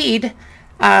succeed,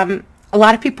 a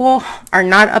lot of people are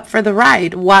not up for the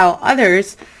ride, while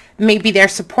others, maybe they're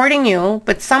supporting you,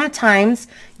 but sometimes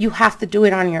you have to do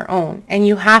it on your own, and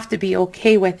you have to be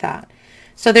okay with that.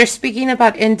 So they're speaking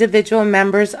about individual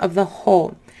members of the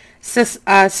whole.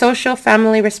 Social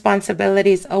family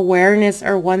responsibilities, awareness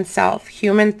of oneself,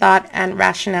 human thought, and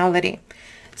rationality.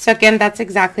 So again, that's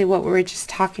exactly what we were just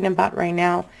talking about right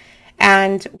now.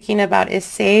 And talking about is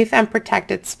safe and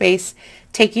protected space,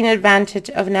 taking advantage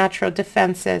of natural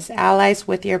defenses, allies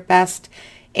with your best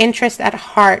interest at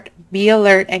heart, be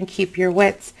alert and keep your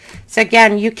wits. So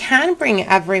again, you can bring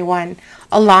everyone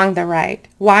along the ride.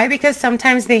 Why? Because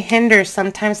sometimes they hinder,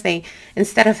 sometimes they,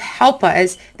 instead of help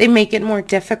us, they make it more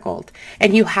difficult.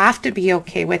 And you have to be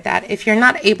okay with that. If you're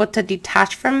not able to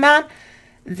detach from that,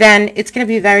 then it's going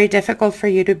to be very difficult for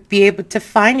you to be able to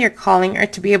find your calling or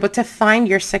to be able to find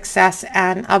your success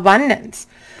and abundance.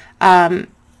 So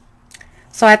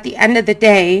at the end of the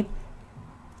day,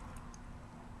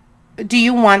 do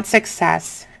you want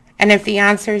success? And if the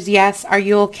answer is yes, are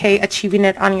you okay achieving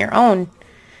it on your own?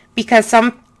 Because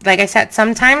like I said,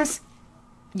 sometimes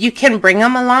you can bring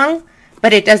them along,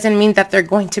 but it doesn't mean that they're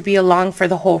going to be along for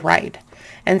the whole ride.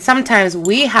 And sometimes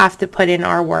we have to put in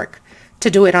our work to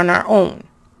do it on our own.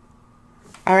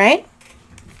 All right?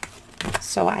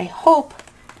 So I hope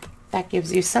that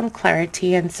gives you some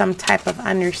clarity and some type of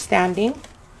understanding.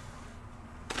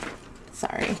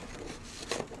 Sorry.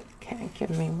 Okay, give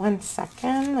me 1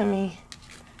 second. Let me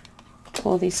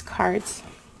pull these cards.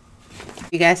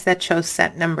 You guys that chose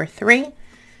set number 3,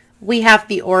 we have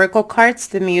the Oracle cards,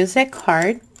 the music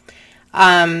card.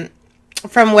 From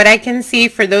what I can see,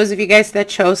 for those of you guys that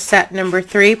chose set number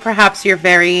 3, perhaps you're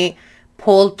very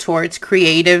pulled towards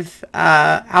creative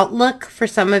outlook. For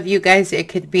some of you guys, it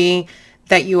could be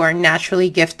that you are naturally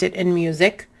gifted in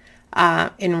music,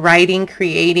 in writing,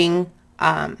 creating,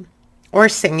 or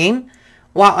singing,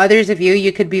 while others of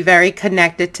you could be very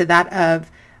connected to that of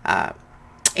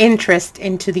interest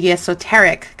into the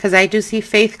esoteric, because I do see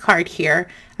faith card here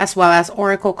as well as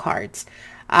oracle cards.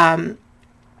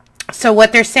 So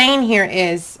what they're saying here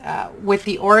is with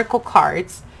the oracle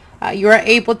cards, you are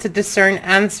able to discern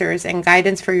answers and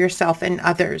guidance for yourself and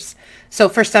others. So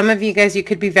for some of you guys, you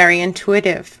could be very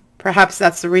intuitive. Perhaps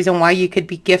that's the reason why you could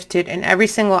be gifted in every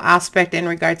single aspect in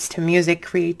regards to music,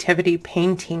 creativity,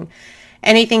 painting,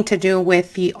 anything to do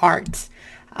with the arts.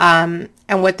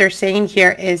 And what they're saying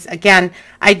here is, again,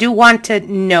 I do want to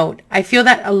note, I feel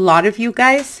that a lot of you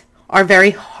guys are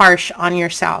very harsh on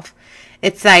yourself.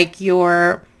 It's like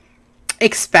your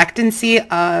expectancy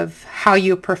of how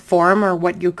you perform or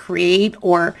what you create,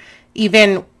 or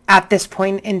even at this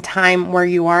point in time where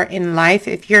you are in life,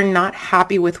 if you're not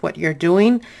happy with what you're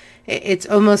doing, it's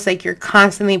almost like you're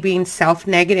constantly being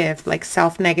self-negative, like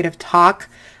self-negative talk.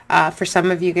 For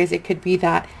some of you guys, it could be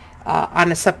that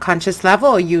on a subconscious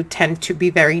level, you tend to be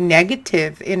very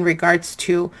negative in regards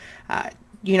to,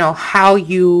 you know, how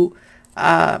you're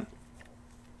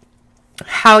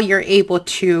able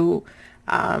to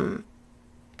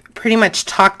pretty much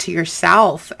talk to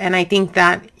yourself. And I think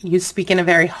that you speak in a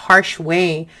very harsh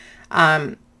way.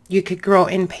 You could grow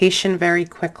impatient very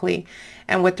quickly.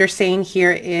 And what they're saying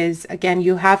here is, again,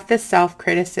 you have the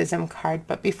self-criticism card.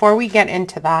 But before we get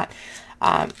into that,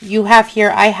 you have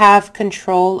here, I have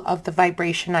control of the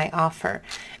vibration I offer.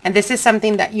 And this is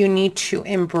something that you need to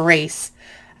embrace.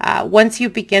 Once you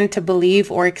begin to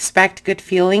believe or expect good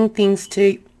feeling, things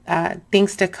to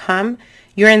come,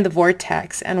 you're in the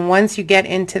vortex. And once you get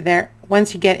in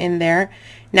there,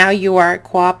 now you are a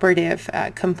cooperative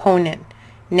component.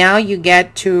 Now you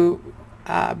get to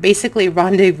basically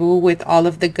rendezvous with all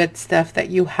of the good stuff that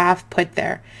you have put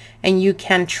there. And you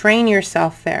can train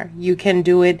yourself there. You can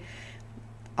do it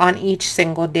on each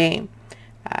single day.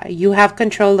 You have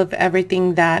control of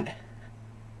everything that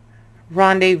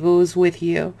rendezvous with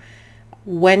you.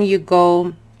 When you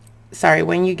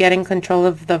get in control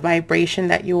of the vibration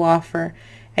that you offer,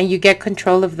 and you get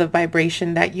control of the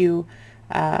vibration that you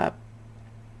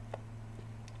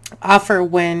offer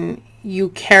when you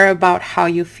care about how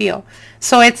you feel.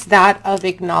 So it's that of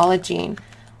acknowledging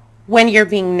when you're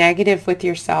being negative with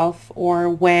yourself, or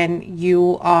when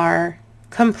you are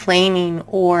complaining,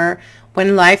 or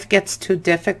when life gets too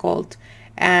difficult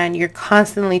and you're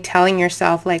constantly telling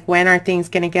yourself, like, when are things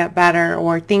going to get better,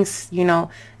 or things, you know,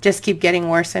 just keep getting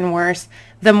worse and worse.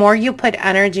 The more you put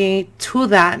energy to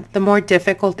that, the more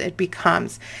difficult it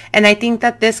becomes. And I think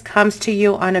that this comes to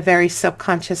you on a very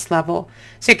subconscious level.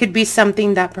 So it could be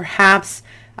something that perhaps,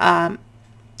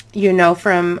 you know,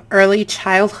 from early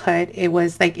childhood, it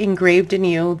was like engraved in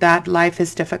you that life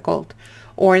is difficult,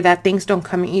 or that things don't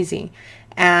come easy.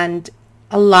 And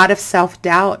a lot of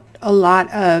self-doubt, a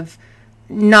lot of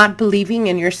not believing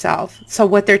in yourself. So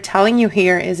what they're telling you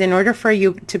here is, in order for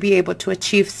you to be able to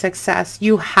achieve success,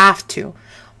 you have to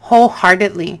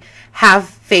wholeheartedly have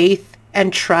faith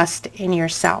and trust in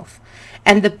yourself.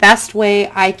 And the best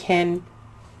way I can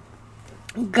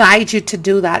guide you to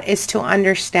do that is to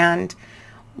understand,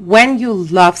 when you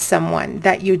love someone,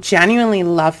 that you genuinely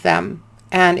love them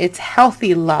and it's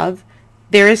healthy love,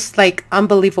 there's like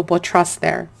unbelievable trust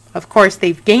there. Of course,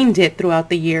 they've gained it throughout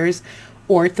the years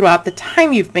or throughout the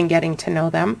time you've been getting to know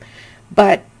them.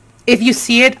 But if you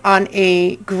see it on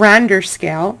a grander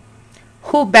scale,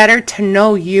 who better to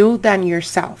know you than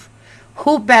yourself?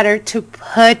 Who better to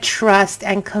put trust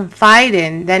and confide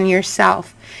in than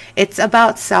yourself? It's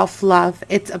about self-love.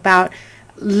 It's about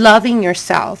loving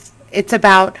yourself. It's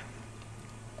about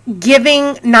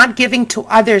giving, not giving to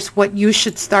others what you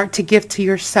should start to give to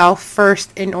yourself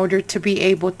first in order to be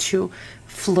able to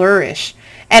flourish.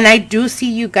 And I do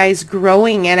see you guys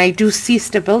growing, and I do see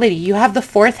stability. You have the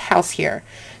 4th house here.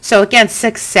 So again,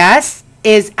 success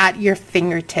is at your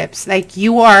fingertips. Like,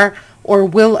 you are or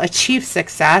will achieve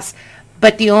success,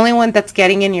 but the only one that's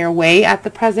getting in your way at the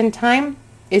present time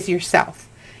is yourself.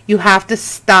 You have to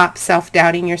stop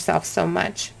self-doubting yourself so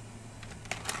much.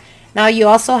 Now you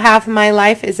also have, my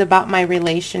life is about my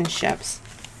relationships.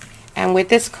 And with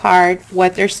this card,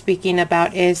 what they're speaking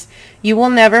about is, you will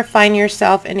never find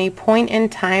yourself in a point in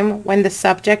time when the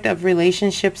subject of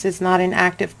relationships is not an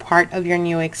active part of your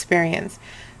new experience.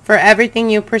 For everything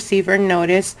you perceive or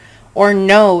notice or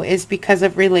know is because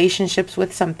of relationships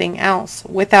with something else.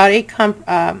 Without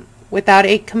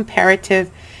a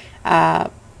comparative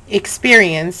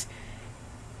experience,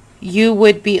 you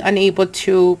would be unable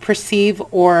to perceive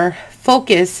or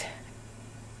focus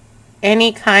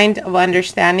any kind of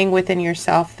understanding within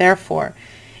yourself. Therefore,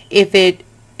 if it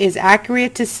is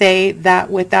accurate to say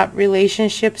that without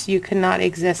relationships you cannot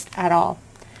exist at all.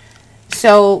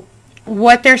 So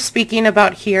what they're speaking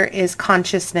about here is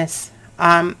consciousness.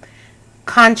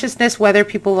 Consciousness, whether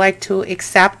people like to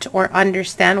accept or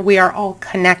understand, we are all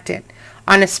connected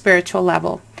on a spiritual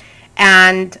level.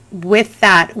 And with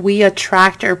that, we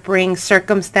attract or bring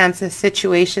circumstances,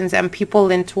 situations, and people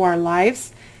into our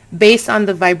lives based on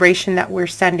the vibration that we're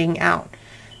sending out.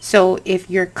 So if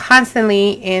you're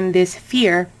constantly in this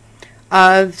fear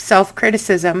of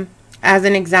self-criticism, as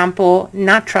an example,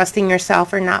 not trusting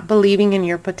yourself or not believing in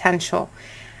your potential,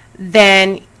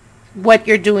 then what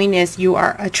you're doing is you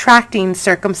are attracting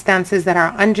circumstances that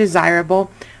are undesirable,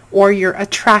 or you're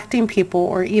attracting people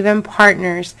or even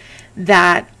partners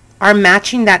that are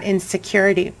matching that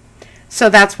insecurity. So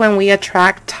that's when we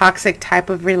attract toxic type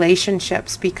of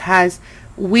relationships, because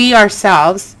we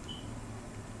ourselves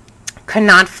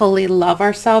cannot fully love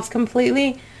ourselves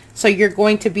completely. So you're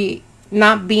going to be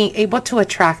not being able to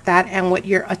attract that, and what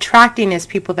you're attracting is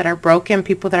people that are broken,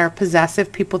 people that are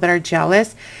possessive, people that are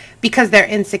jealous because they're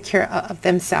insecure of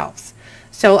themselves.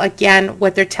 So again,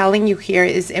 what they're telling you here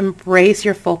is embrace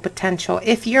your full potential.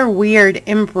 If you're weird,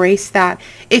 embrace that.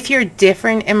 If you're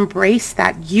different, embrace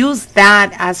that. Use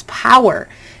that as power.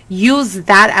 Use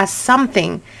that as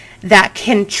something that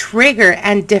can trigger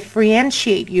and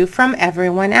differentiate you from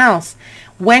everyone else.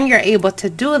 When you're able to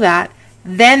do that,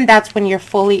 then that's when you're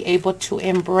fully able to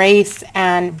embrace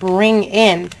and bring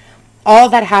in all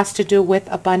that has to do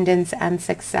with abundance and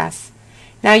success.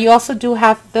 Now you also do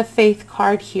have the faith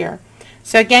card here.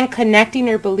 So again, connecting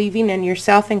or believing in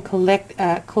yourself and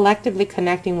collectively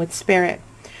connecting with spirit.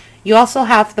 You also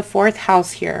have the 4th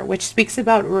house here, which speaks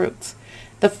about roots.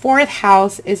 The 4th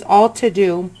house is all to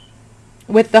do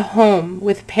with the home,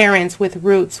 with parents, with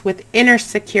roots, with inner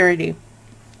security.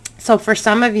 So for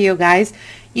some of you guys,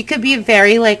 you could be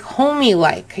very like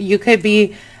homey-like. You could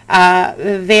be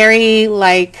very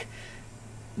like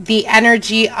the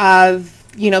energy of,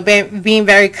 you know, being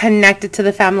very connected to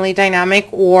the family dynamic,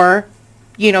 or,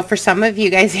 you know, for some of you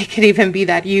guys, it could even be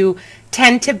that you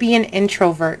tend to be an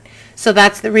introvert. So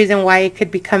that's the reason why it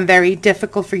could become very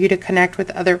difficult for you to connect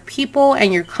with other people,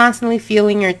 and you're constantly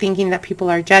feeling or thinking that people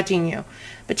are judging you.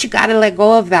 But you got to let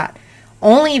go of that.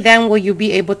 Only then will you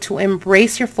be able to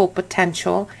embrace your full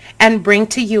potential and bring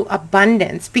to you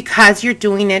abundance, because you're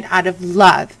doing it out of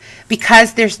love,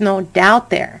 because there's no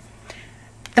doubt there.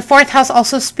 The 4th house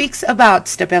also speaks about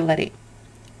stability.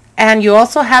 And you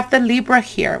also have the Libra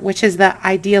here, which is the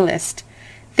idealist.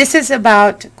 This is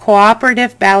about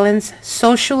cooperative balance,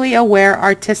 socially aware,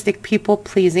 artistic,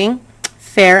 people-pleasing,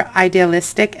 fair,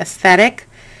 idealistic, aesthetic.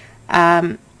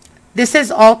 This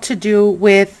is all to do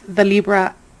with the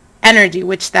Libra energy,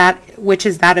 which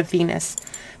is that of Venus.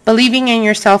 Believing in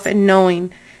yourself and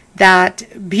knowing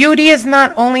that beauty is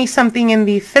not only something in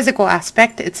the physical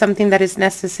aspect, it's something that is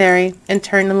necessary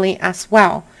internally as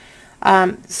well.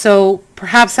 So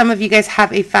perhaps some of you guys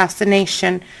have a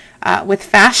fascination with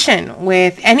fashion,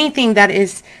 with anything that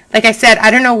is, like I said, I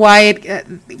don't know why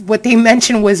what they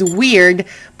mentioned was weird,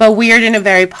 but weird in a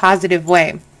very positive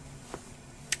way.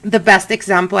 The best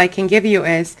example I can give you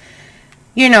is,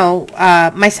 you know,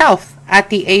 myself at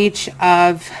the age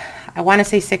of, I want to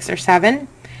say 6 or 7,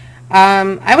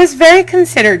 I was very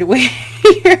considered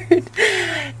weird.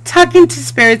 Talking to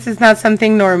spirits is not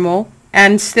something normal,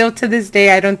 and still to this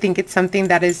day I don't think it's something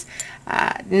that is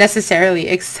necessarily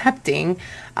accepting.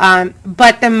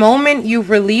 But the moment you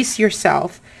release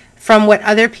yourself from what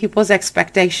other people's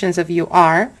expectations of you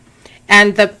are,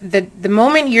 and the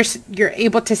moment you're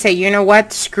able to say, you know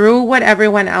what, screw what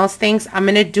everyone else thinks, I'm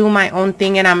going to do my own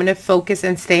thing and I'm going to focus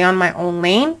and stay on my own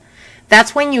lane,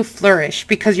 that's when you flourish,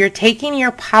 because you're taking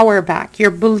your power back.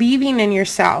 You're believing in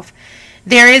yourself.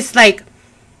 There's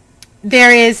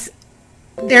this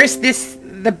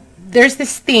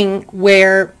thing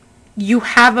where you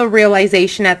have a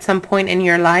realization at some point in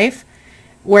your life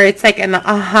where it's like an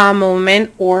aha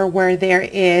moment, or where there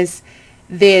is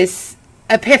this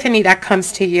epiphany that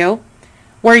comes to you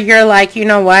where you're like, you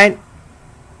know what,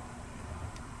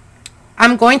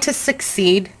 I'm going to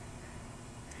succeed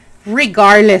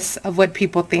regardless of what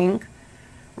people think,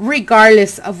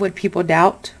 regardless of what people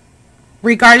doubt,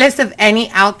 regardless of any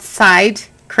outside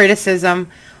criticism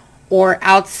or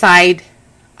outside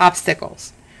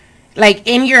obstacles. Like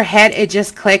in your head, it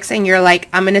just clicks and you're like,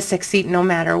 I'm going to succeed no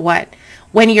matter what.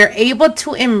 When you're able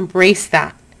to embrace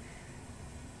that,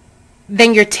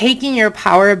 then you're taking your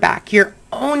power back. You're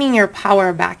owning your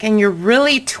power back, and you're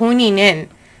really tuning in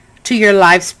to your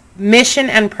life's mission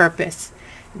and purpose.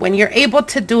 When you're able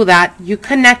to do that, you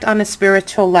connect on a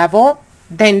spiritual level,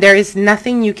 then there is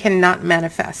nothing you cannot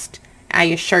manifest. I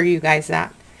assure you guys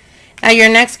that. Now your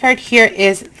next card here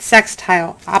is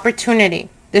sextile, opportunity.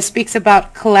 This speaks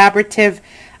about collaborative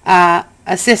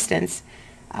assistance,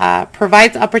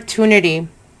 provides opportunity,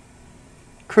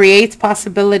 creates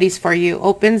possibilities for you,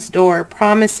 opens door,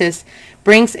 promises,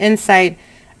 brings insight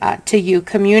to you,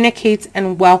 communicates,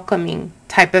 and welcoming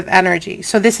type of energy.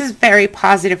 So this is very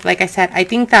positive. Like I said, I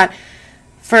think that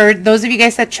for those of you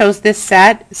guys that chose this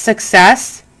set,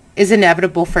 success is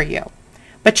inevitable for you.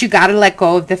 But you got to let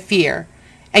go of the fear,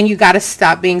 and you got to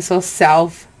stop being so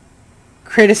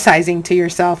self-criticizing to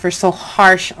yourself or so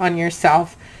harsh on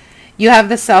yourself. You have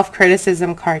the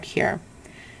self-criticism card here.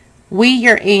 We,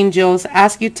 your angels,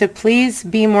 ask you to please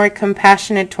be more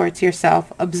compassionate towards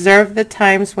yourself. Observe the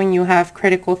times when you have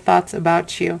critical thoughts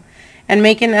about you, and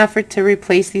make an effort to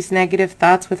replace these negative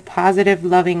thoughts with positive,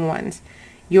 loving ones.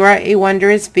 You are a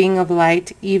wondrous being of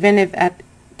light, even if at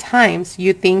times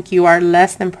you think you are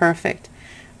less than perfect.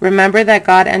 Remember that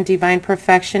God and divine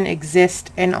perfection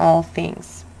exist in all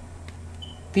things.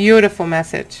 Beautiful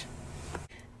message.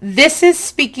 This is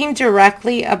speaking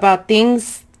directly about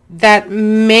things that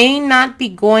may not be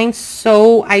going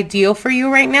so ideal for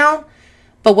you right now,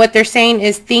 but what they're saying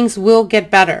is things will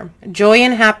get better. Joy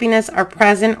and happiness are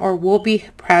present or will be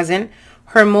present.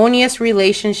 Harmonious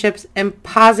relationships and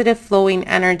positive flowing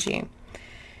energy.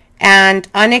 And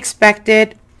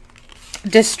unexpected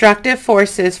destructive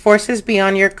forces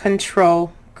beyond your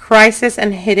control, crisis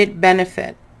and hidden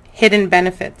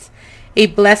benefits, a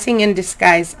blessing in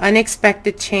disguise,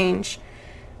 unexpected change,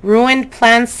 ruined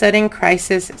plans, sudden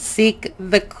crisis, seek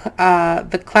the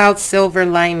cloud silver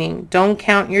lining, don't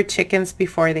count your chickens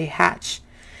before they hatch.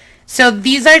 So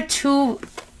these are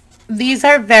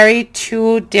very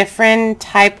two different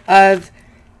type of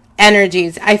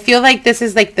energies. I feel like this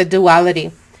is like the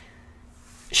duality.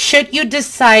 Should you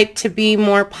decide to be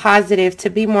more positive, to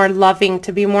be more loving,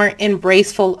 to be more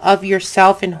embraceful of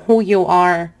yourself and who you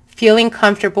are, feeling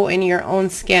comfortable in your own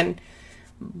skin,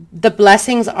 the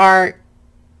blessings are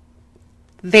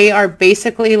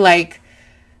basically like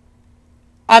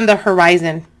on the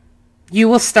horizon. You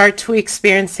will start to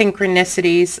experience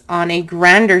synchronicities on a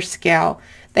grander scale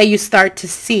that you start to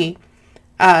see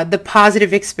the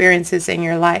positive experiences in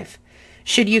your life.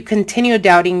 Should you continue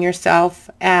doubting yourself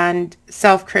and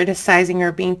self-criticizing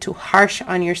or being too harsh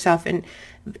on yourself and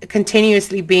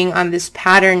continuously being on this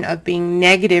pattern of being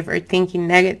negative or thinking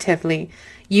negatively,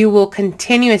 you will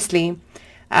continuously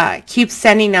keep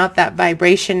sending out that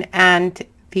vibration, and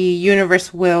the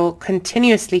universe will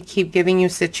continuously keep giving you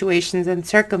situations and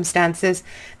circumstances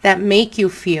that make you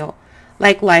feel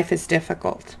like life is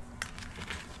difficult.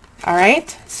 All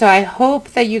right, so I hope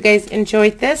that you guys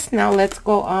enjoyed this. Now let's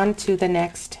go on to the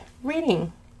next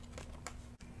reading.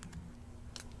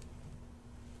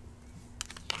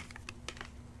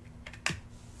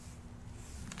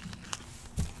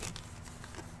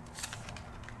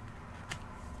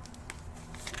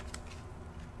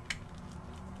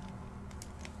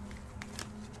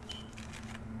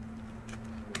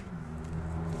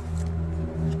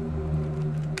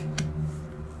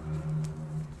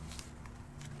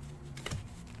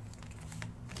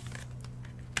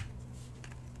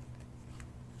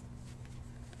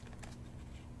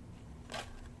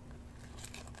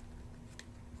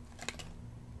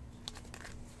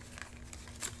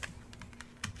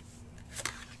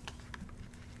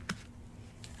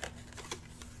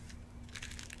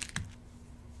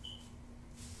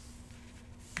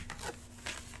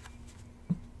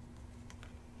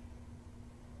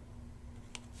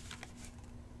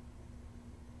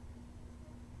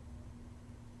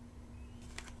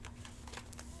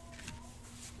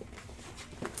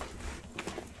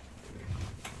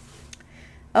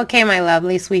 Okay, my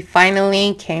lovelies, we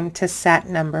finally came to set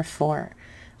number 4,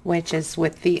 which is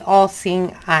with the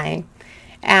all-seeing eye.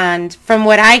 And from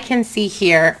what I can see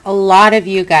here, a lot of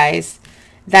you guys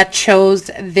that chose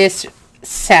this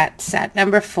set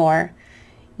number 4,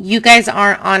 you guys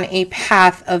are on a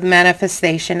path of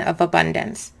manifestation of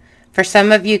abundance. For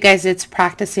some of you guys, it's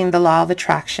practicing the law of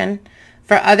attraction.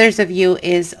 For others of you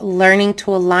is learning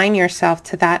to align yourself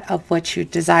to that of what you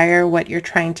desire, what you're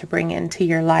trying to bring into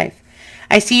your life.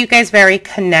 I see you guys very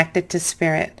connected to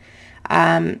spirit.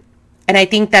 And I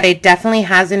think that it definitely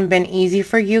hasn't been easy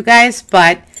for you guys,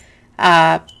 but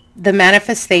the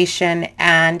manifestation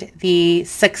and the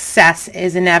success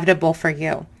is inevitable for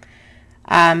you.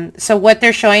 So what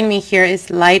they're showing me here is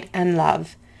light and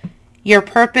love. Your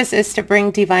purpose is to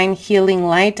bring divine healing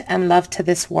light and love to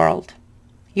this world.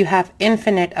 You have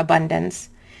infinite abundance.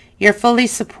 You're fully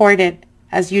supported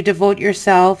as you devote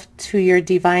yourself to your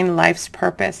divine life's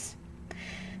purpose.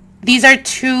 These are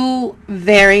two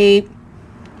very,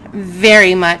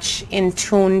 very much in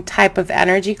tune type of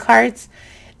energy cards.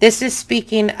 This is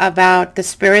speaking about the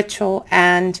spiritual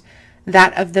and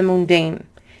that of the mundane.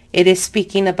 It is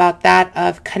speaking about that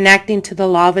of connecting to the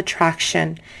law of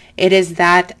attraction. It is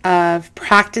that of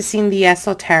practicing the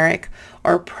esoteric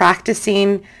or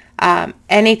practicing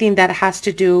anything that has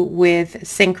to do with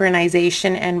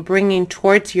synchronization and bringing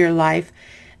towards your life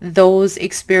those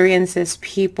experiences,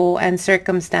 people, and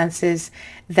circumstances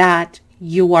that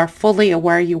you are fully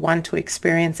aware you want to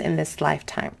experience in this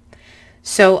lifetime.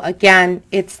 So again,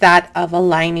 it's that of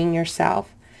aligning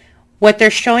yourself. What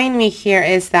they're showing me here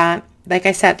is that, like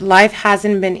I said, life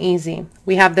hasn't been easy.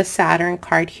 We have the Saturn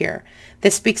card here.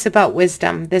 This speaks about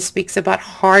wisdom. This speaks about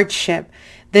hardship.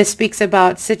 This speaks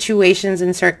about situations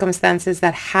and circumstances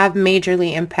that have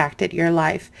majorly impacted your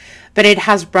life, but it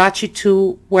has brought you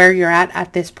to where you're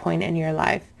at this point in your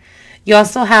life. You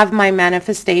also have my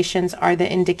manifestations are the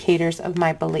indicators of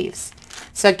my beliefs.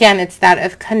 So again, it's that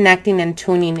of connecting and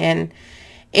tuning in.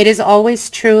 It is always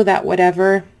true that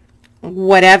whatever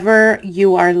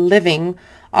you are living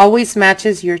always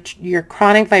matches your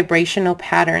chronic vibrational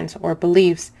patterns or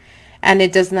beliefs. And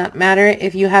it does not matter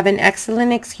if you have an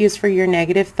excellent excuse for your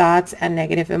negative thoughts and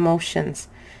negative emotions.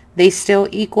 They still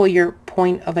equal your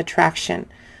point of attraction.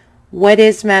 What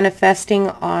is manifesting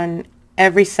on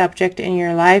every subject in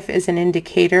your life is an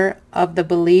indicator of the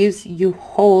beliefs you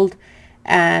hold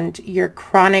and your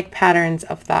chronic patterns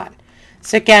of thought.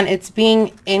 So again, it's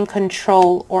being in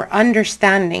control or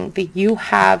understanding that you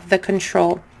have the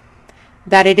control,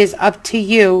 that it is up to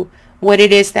you what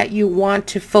it is that you want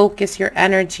to focus your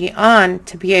energy on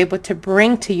to be able to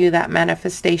bring to you that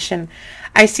manifestation.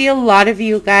 I see a lot of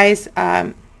you guys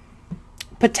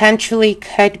potentially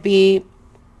could be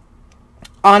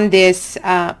on this,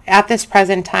 at this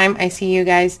present time, I see you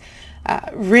guys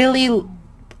really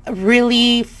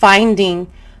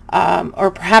finding,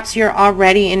 or perhaps you're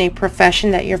already in a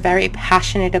profession that you're very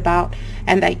passionate about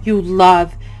and that you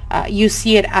love. You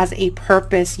see it as a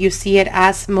purpose. You see it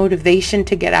as motivation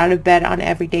to get out of bed on an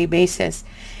everyday basis.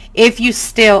 If you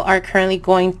still are currently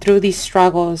going through these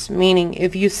struggles, meaning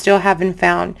if you still haven't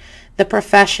found the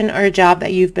profession or job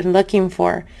that you've been looking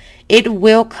for, it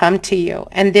will come to you.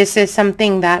 And this is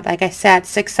something that, like I said,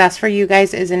 success for you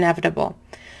guys is inevitable.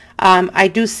 I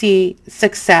do see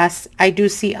success. I do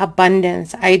see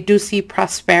abundance. I do see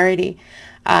prosperity.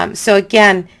 So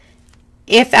again,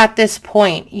 if at this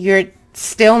point you're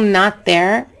still not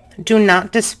there, do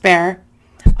not despair.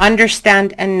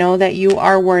 Understand and know that you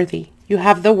are worthy. You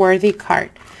have the worthy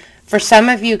card. For some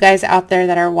of you guys out there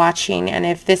that are watching, and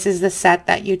if this is the set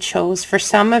that you chose, for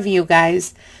some of you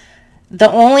guys, the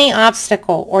only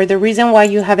obstacle or the reason why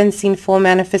you haven't seen full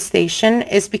manifestation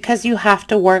is because you have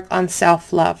to work on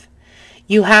self-love.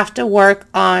 You have to work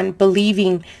on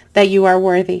believing that you are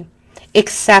worthy.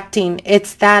 Accepting.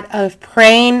 It's that of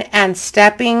praying and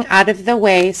stepping out of the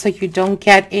way so you don't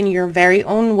get in your very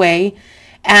own way,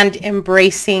 and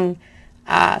embracing,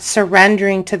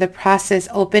 surrendering to the process,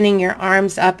 opening your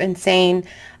arms up and saying,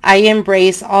 I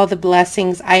embrace all the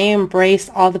blessings. I embrace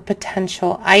all the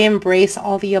potential. I embrace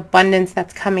all the abundance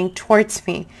that's coming towards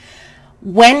me.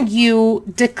 When you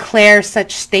declare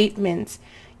such statements,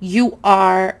 you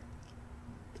are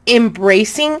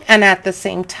embracing, and at the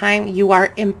same time you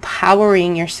are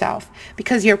empowering yourself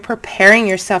because you're preparing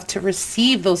yourself to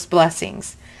receive those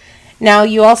blessings. Now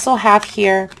you also have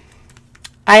here,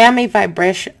 I am a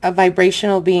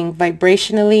vibrational being,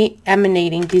 vibrationally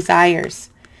emanating desires.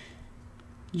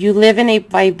 You live in a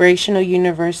vibrational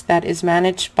universe that is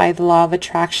managed by the law of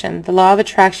attraction. The law of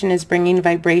attraction is bringing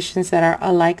vibrations that are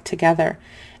alike together.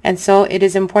 And so it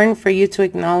is important for you to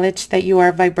acknowledge that you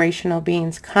are vibrational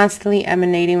beings, constantly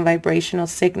emanating vibrational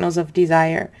signals of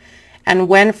desire. And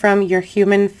when from your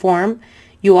human form,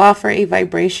 you offer a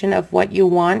vibration of what you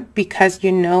want because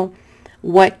you know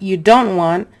what you don't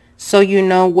want, so you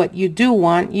know what you do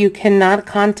want, you cannot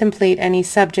contemplate any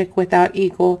subject without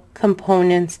equal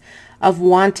components of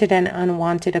wanted and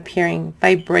unwanted appearing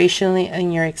vibrationally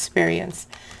in your experience.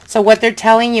 So what they're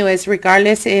telling you is,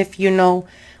 regardless if you know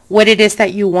what it is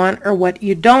that you want or what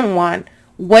you don't want,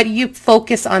 what you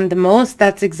focus on the most,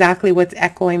 that's exactly what's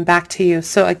echoing back to you.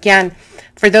 So again,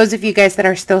 for those of you guys that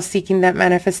are still seeking that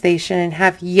manifestation and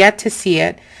have yet to see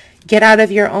it, get out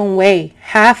of your own way.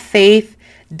 Have faith,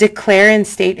 declare and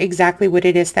state exactly what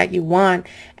it is that you want,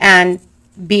 and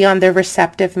be on the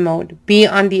receptive mode. Be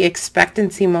on the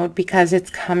expectancy mode, because it's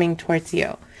coming towards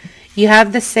you. You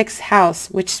have the 6th house,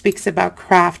 which speaks about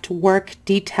craft, work,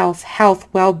 details, health,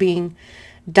 well-being,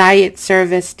 diet,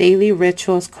 service, daily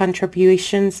rituals,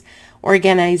 contributions,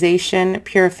 organization,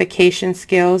 purification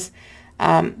skills.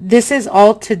 This is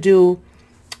all to do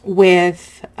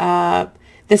with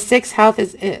the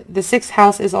 6th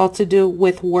house is all to do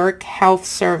with work, health,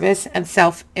 service, and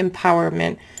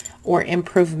self-empowerment or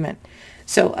improvement.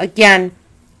 So again,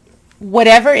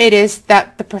 whatever it is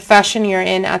that the profession you're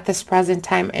in at this present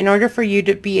time, in order for you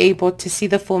to be able to see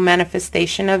the full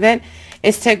manifestation of it,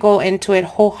 is to go into it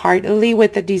wholeheartedly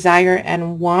with the desire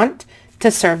and want to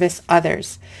service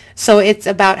others. So it's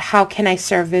about, how can I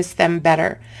service them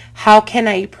better? How can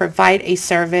I provide a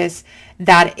service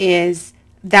that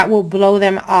will blow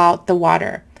them out the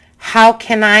water? How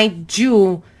can I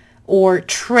do or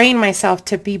train myself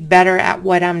to be better at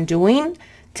what I'm doing,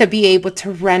 to be able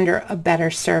to render a better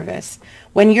service?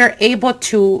 When you're able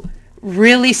to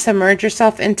really submerge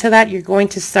yourself into that, you're going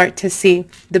to start to see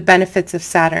the benefits of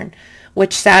Saturn,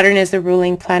 which Saturn is the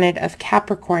ruling planet of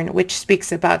Capricorn, which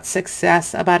speaks about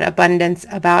success, about abundance,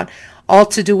 about all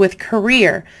to do with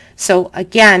career. So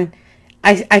again,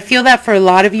 I feel that for a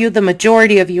lot of you, the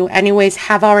majority of you anyways,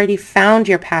 have already found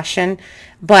your passion,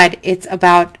 but it's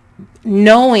about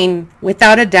knowing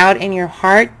without a doubt in your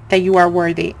heart that you are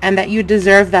worthy and that you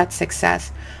deserve that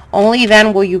success. Only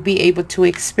then will you be able to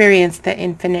experience the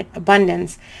infinite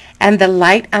abundance and the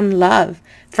light and love.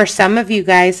 For some of you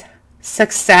guys,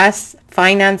 success,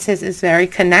 finances is very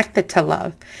connected to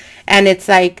love. And it's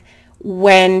like,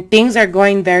 when things are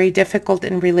going very difficult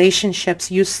in relationships,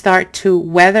 you start to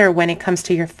weather when it comes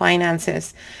to your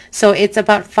finances. So it's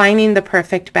about finding the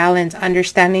perfect balance,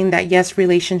 understanding that yes,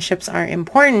 relationships are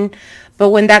important, but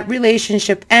when that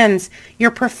relationship ends,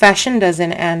 your profession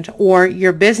doesn't end, or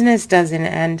your business doesn't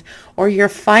end, or your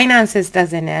finances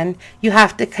doesn't end. You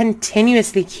have to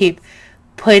continuously keep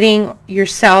putting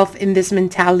yourself in this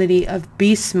mentality of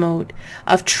beast mode,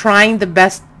 of trying the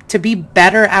best to be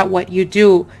better at what you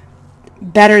do,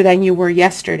 better than you were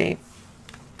yesterday.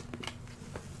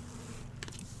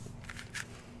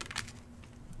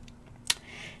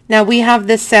 Now we have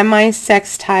the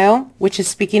semi-sextile, which is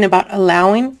speaking about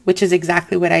allowing, which is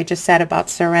exactly what I just said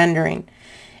about surrendering.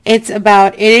 It's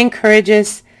about, it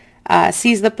encourages,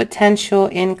 sees the potential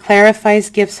in,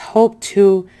 clarifies, gives hope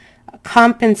to,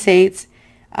 compensates.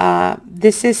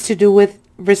 This is to do with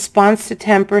response to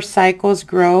temper, cycles,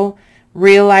 grow,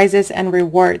 realizes, and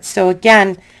rewards. So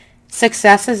again,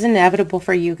 success is inevitable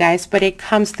for you guys, but it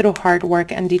comes through hard work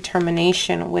and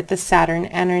determination with the Saturn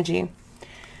energy.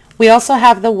 We also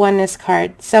have the oneness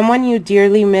card. Someone you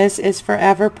dearly miss is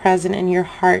forever present in your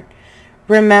heart.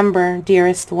 Remember,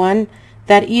 dearest one,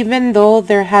 that even though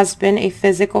there has been a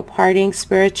physical parting,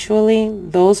 spiritually,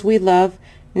 those we love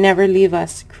never leave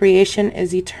us. Creation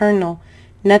is eternal.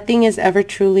 Nothing is ever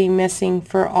truly missing,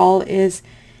 for all is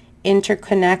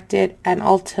interconnected and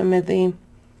ultimately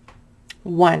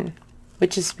one,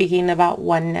 which is speaking about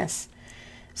oneness.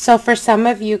 So for some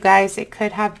of you guys, it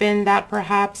could have been that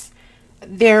perhaps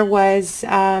there was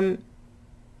a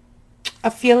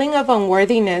feeling of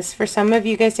unworthiness. For some of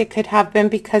you guys, it could have been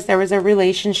because there was a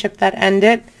relationship that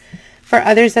ended. For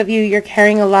others of you, you're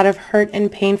carrying a lot of hurt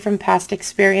and pain from past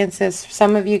experiences.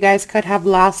 Some of you guys could have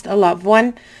lost a loved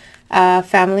one, a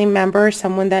family member,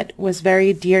 someone that was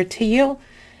very dear to you.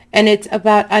 And it's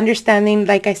about understanding,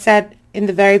 like I said in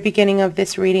the very beginning of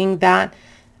this reading, that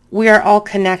we are all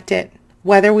connected.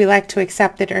 Whether we like to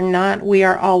accept it or not, we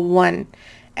are all one.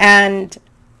 And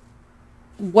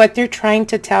what they're trying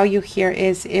to tell you here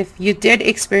is, if you did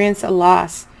experience a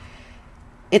loss,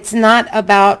 it's not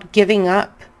about giving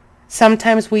up.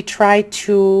 Sometimes we try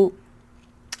to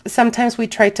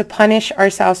punish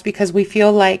ourselves because we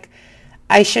feel like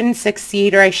I shouldn't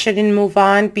succeed or I shouldn't move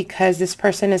on because this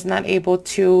person is not able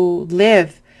to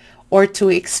live, or to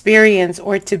experience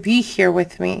or to be here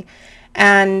with me.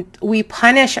 And we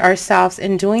punish ourselves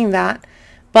in doing that.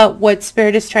 But what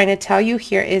Spirit is trying to tell you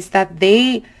here is that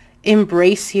they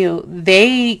embrace you.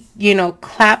 They,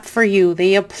 clap for you.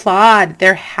 They applaud.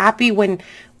 They're happy when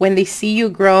they see you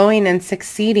growing and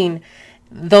succeeding.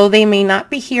 Though they may not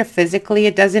be here physically,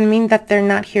 it doesn't mean that they're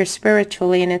not here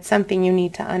spiritually, and it's something you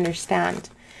need to understand.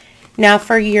 Now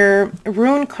for your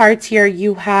rune cards here,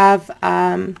 you have,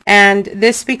 and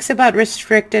this speaks about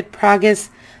restricted progress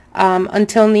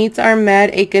until needs are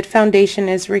met. A good foundation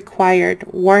is required.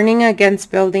 Warning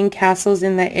against building castles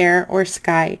in the air or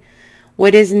sky.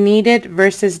 What is needed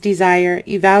versus desire.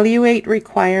 Evaluate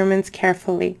requirements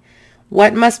carefully.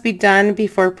 What must be done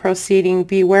before proceeding?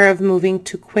 Beware of moving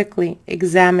too quickly.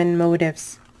 Examine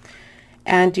motives.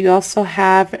 And you also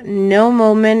have no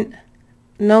movement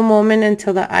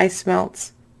until the ice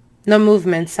melts. No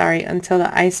movement, until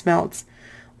the ice melts.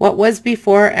 What was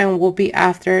before and will be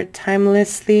after.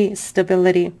 Timelessly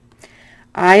stability.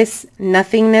 Ice,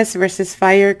 nothingness versus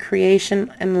fire,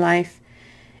 creation and life.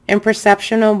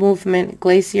 Imperceptional movement,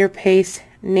 glacier pace,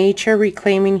 nature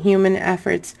reclaiming human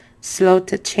efforts. Slow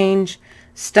to change,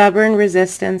 stubborn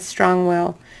resistance, strong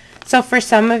will. So for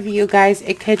some of you guys,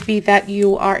 it could be that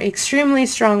you are extremely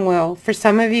strong-willed. For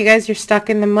some of you guys, you're stuck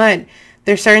in the mud.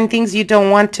 There's certain things you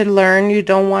don't want to learn, you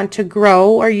don't want to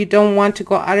grow, or you don't want to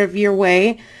go out of your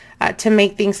way to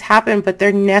make things happen, but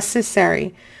they're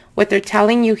necessary. What they're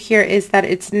telling you here is that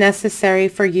it's necessary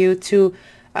for you to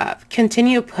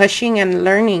continue pushing and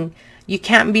learning. You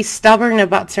can't be stubborn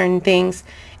about certain things.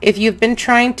 If you've been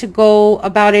trying to go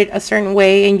about it a certain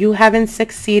way and you haven't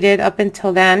succeeded up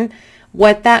until then,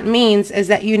 what that means is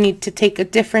that you need to take a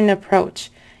different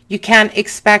approach. You can't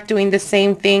expect doing the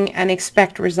same thing and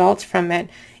expect results from it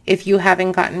if you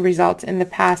haven't gotten results in the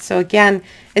past. So again,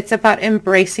 it's about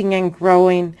embracing and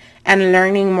growing and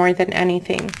learning more than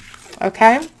anything.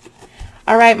 Okay?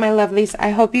 All right, my lovelies.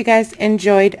 I hope you guys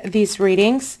enjoyed these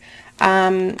readings.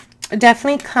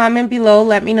 Definitely comment below.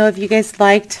 Let me know if you guys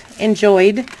liked,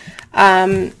 enjoyed.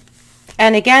 And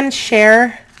again,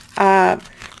 share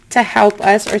to help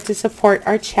us or to support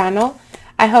our channel.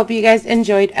 I hope you guys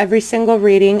enjoyed every single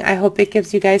reading. I hope it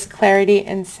gives you guys clarity,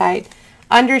 insight,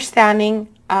 understanding.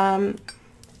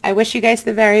 I wish you guys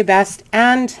the very best,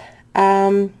 and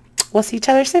we'll see each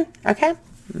other soon. Okay?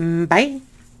 Bye.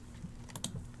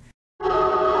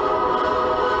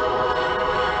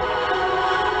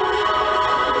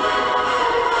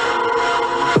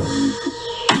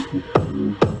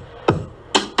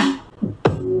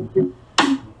 Thank you.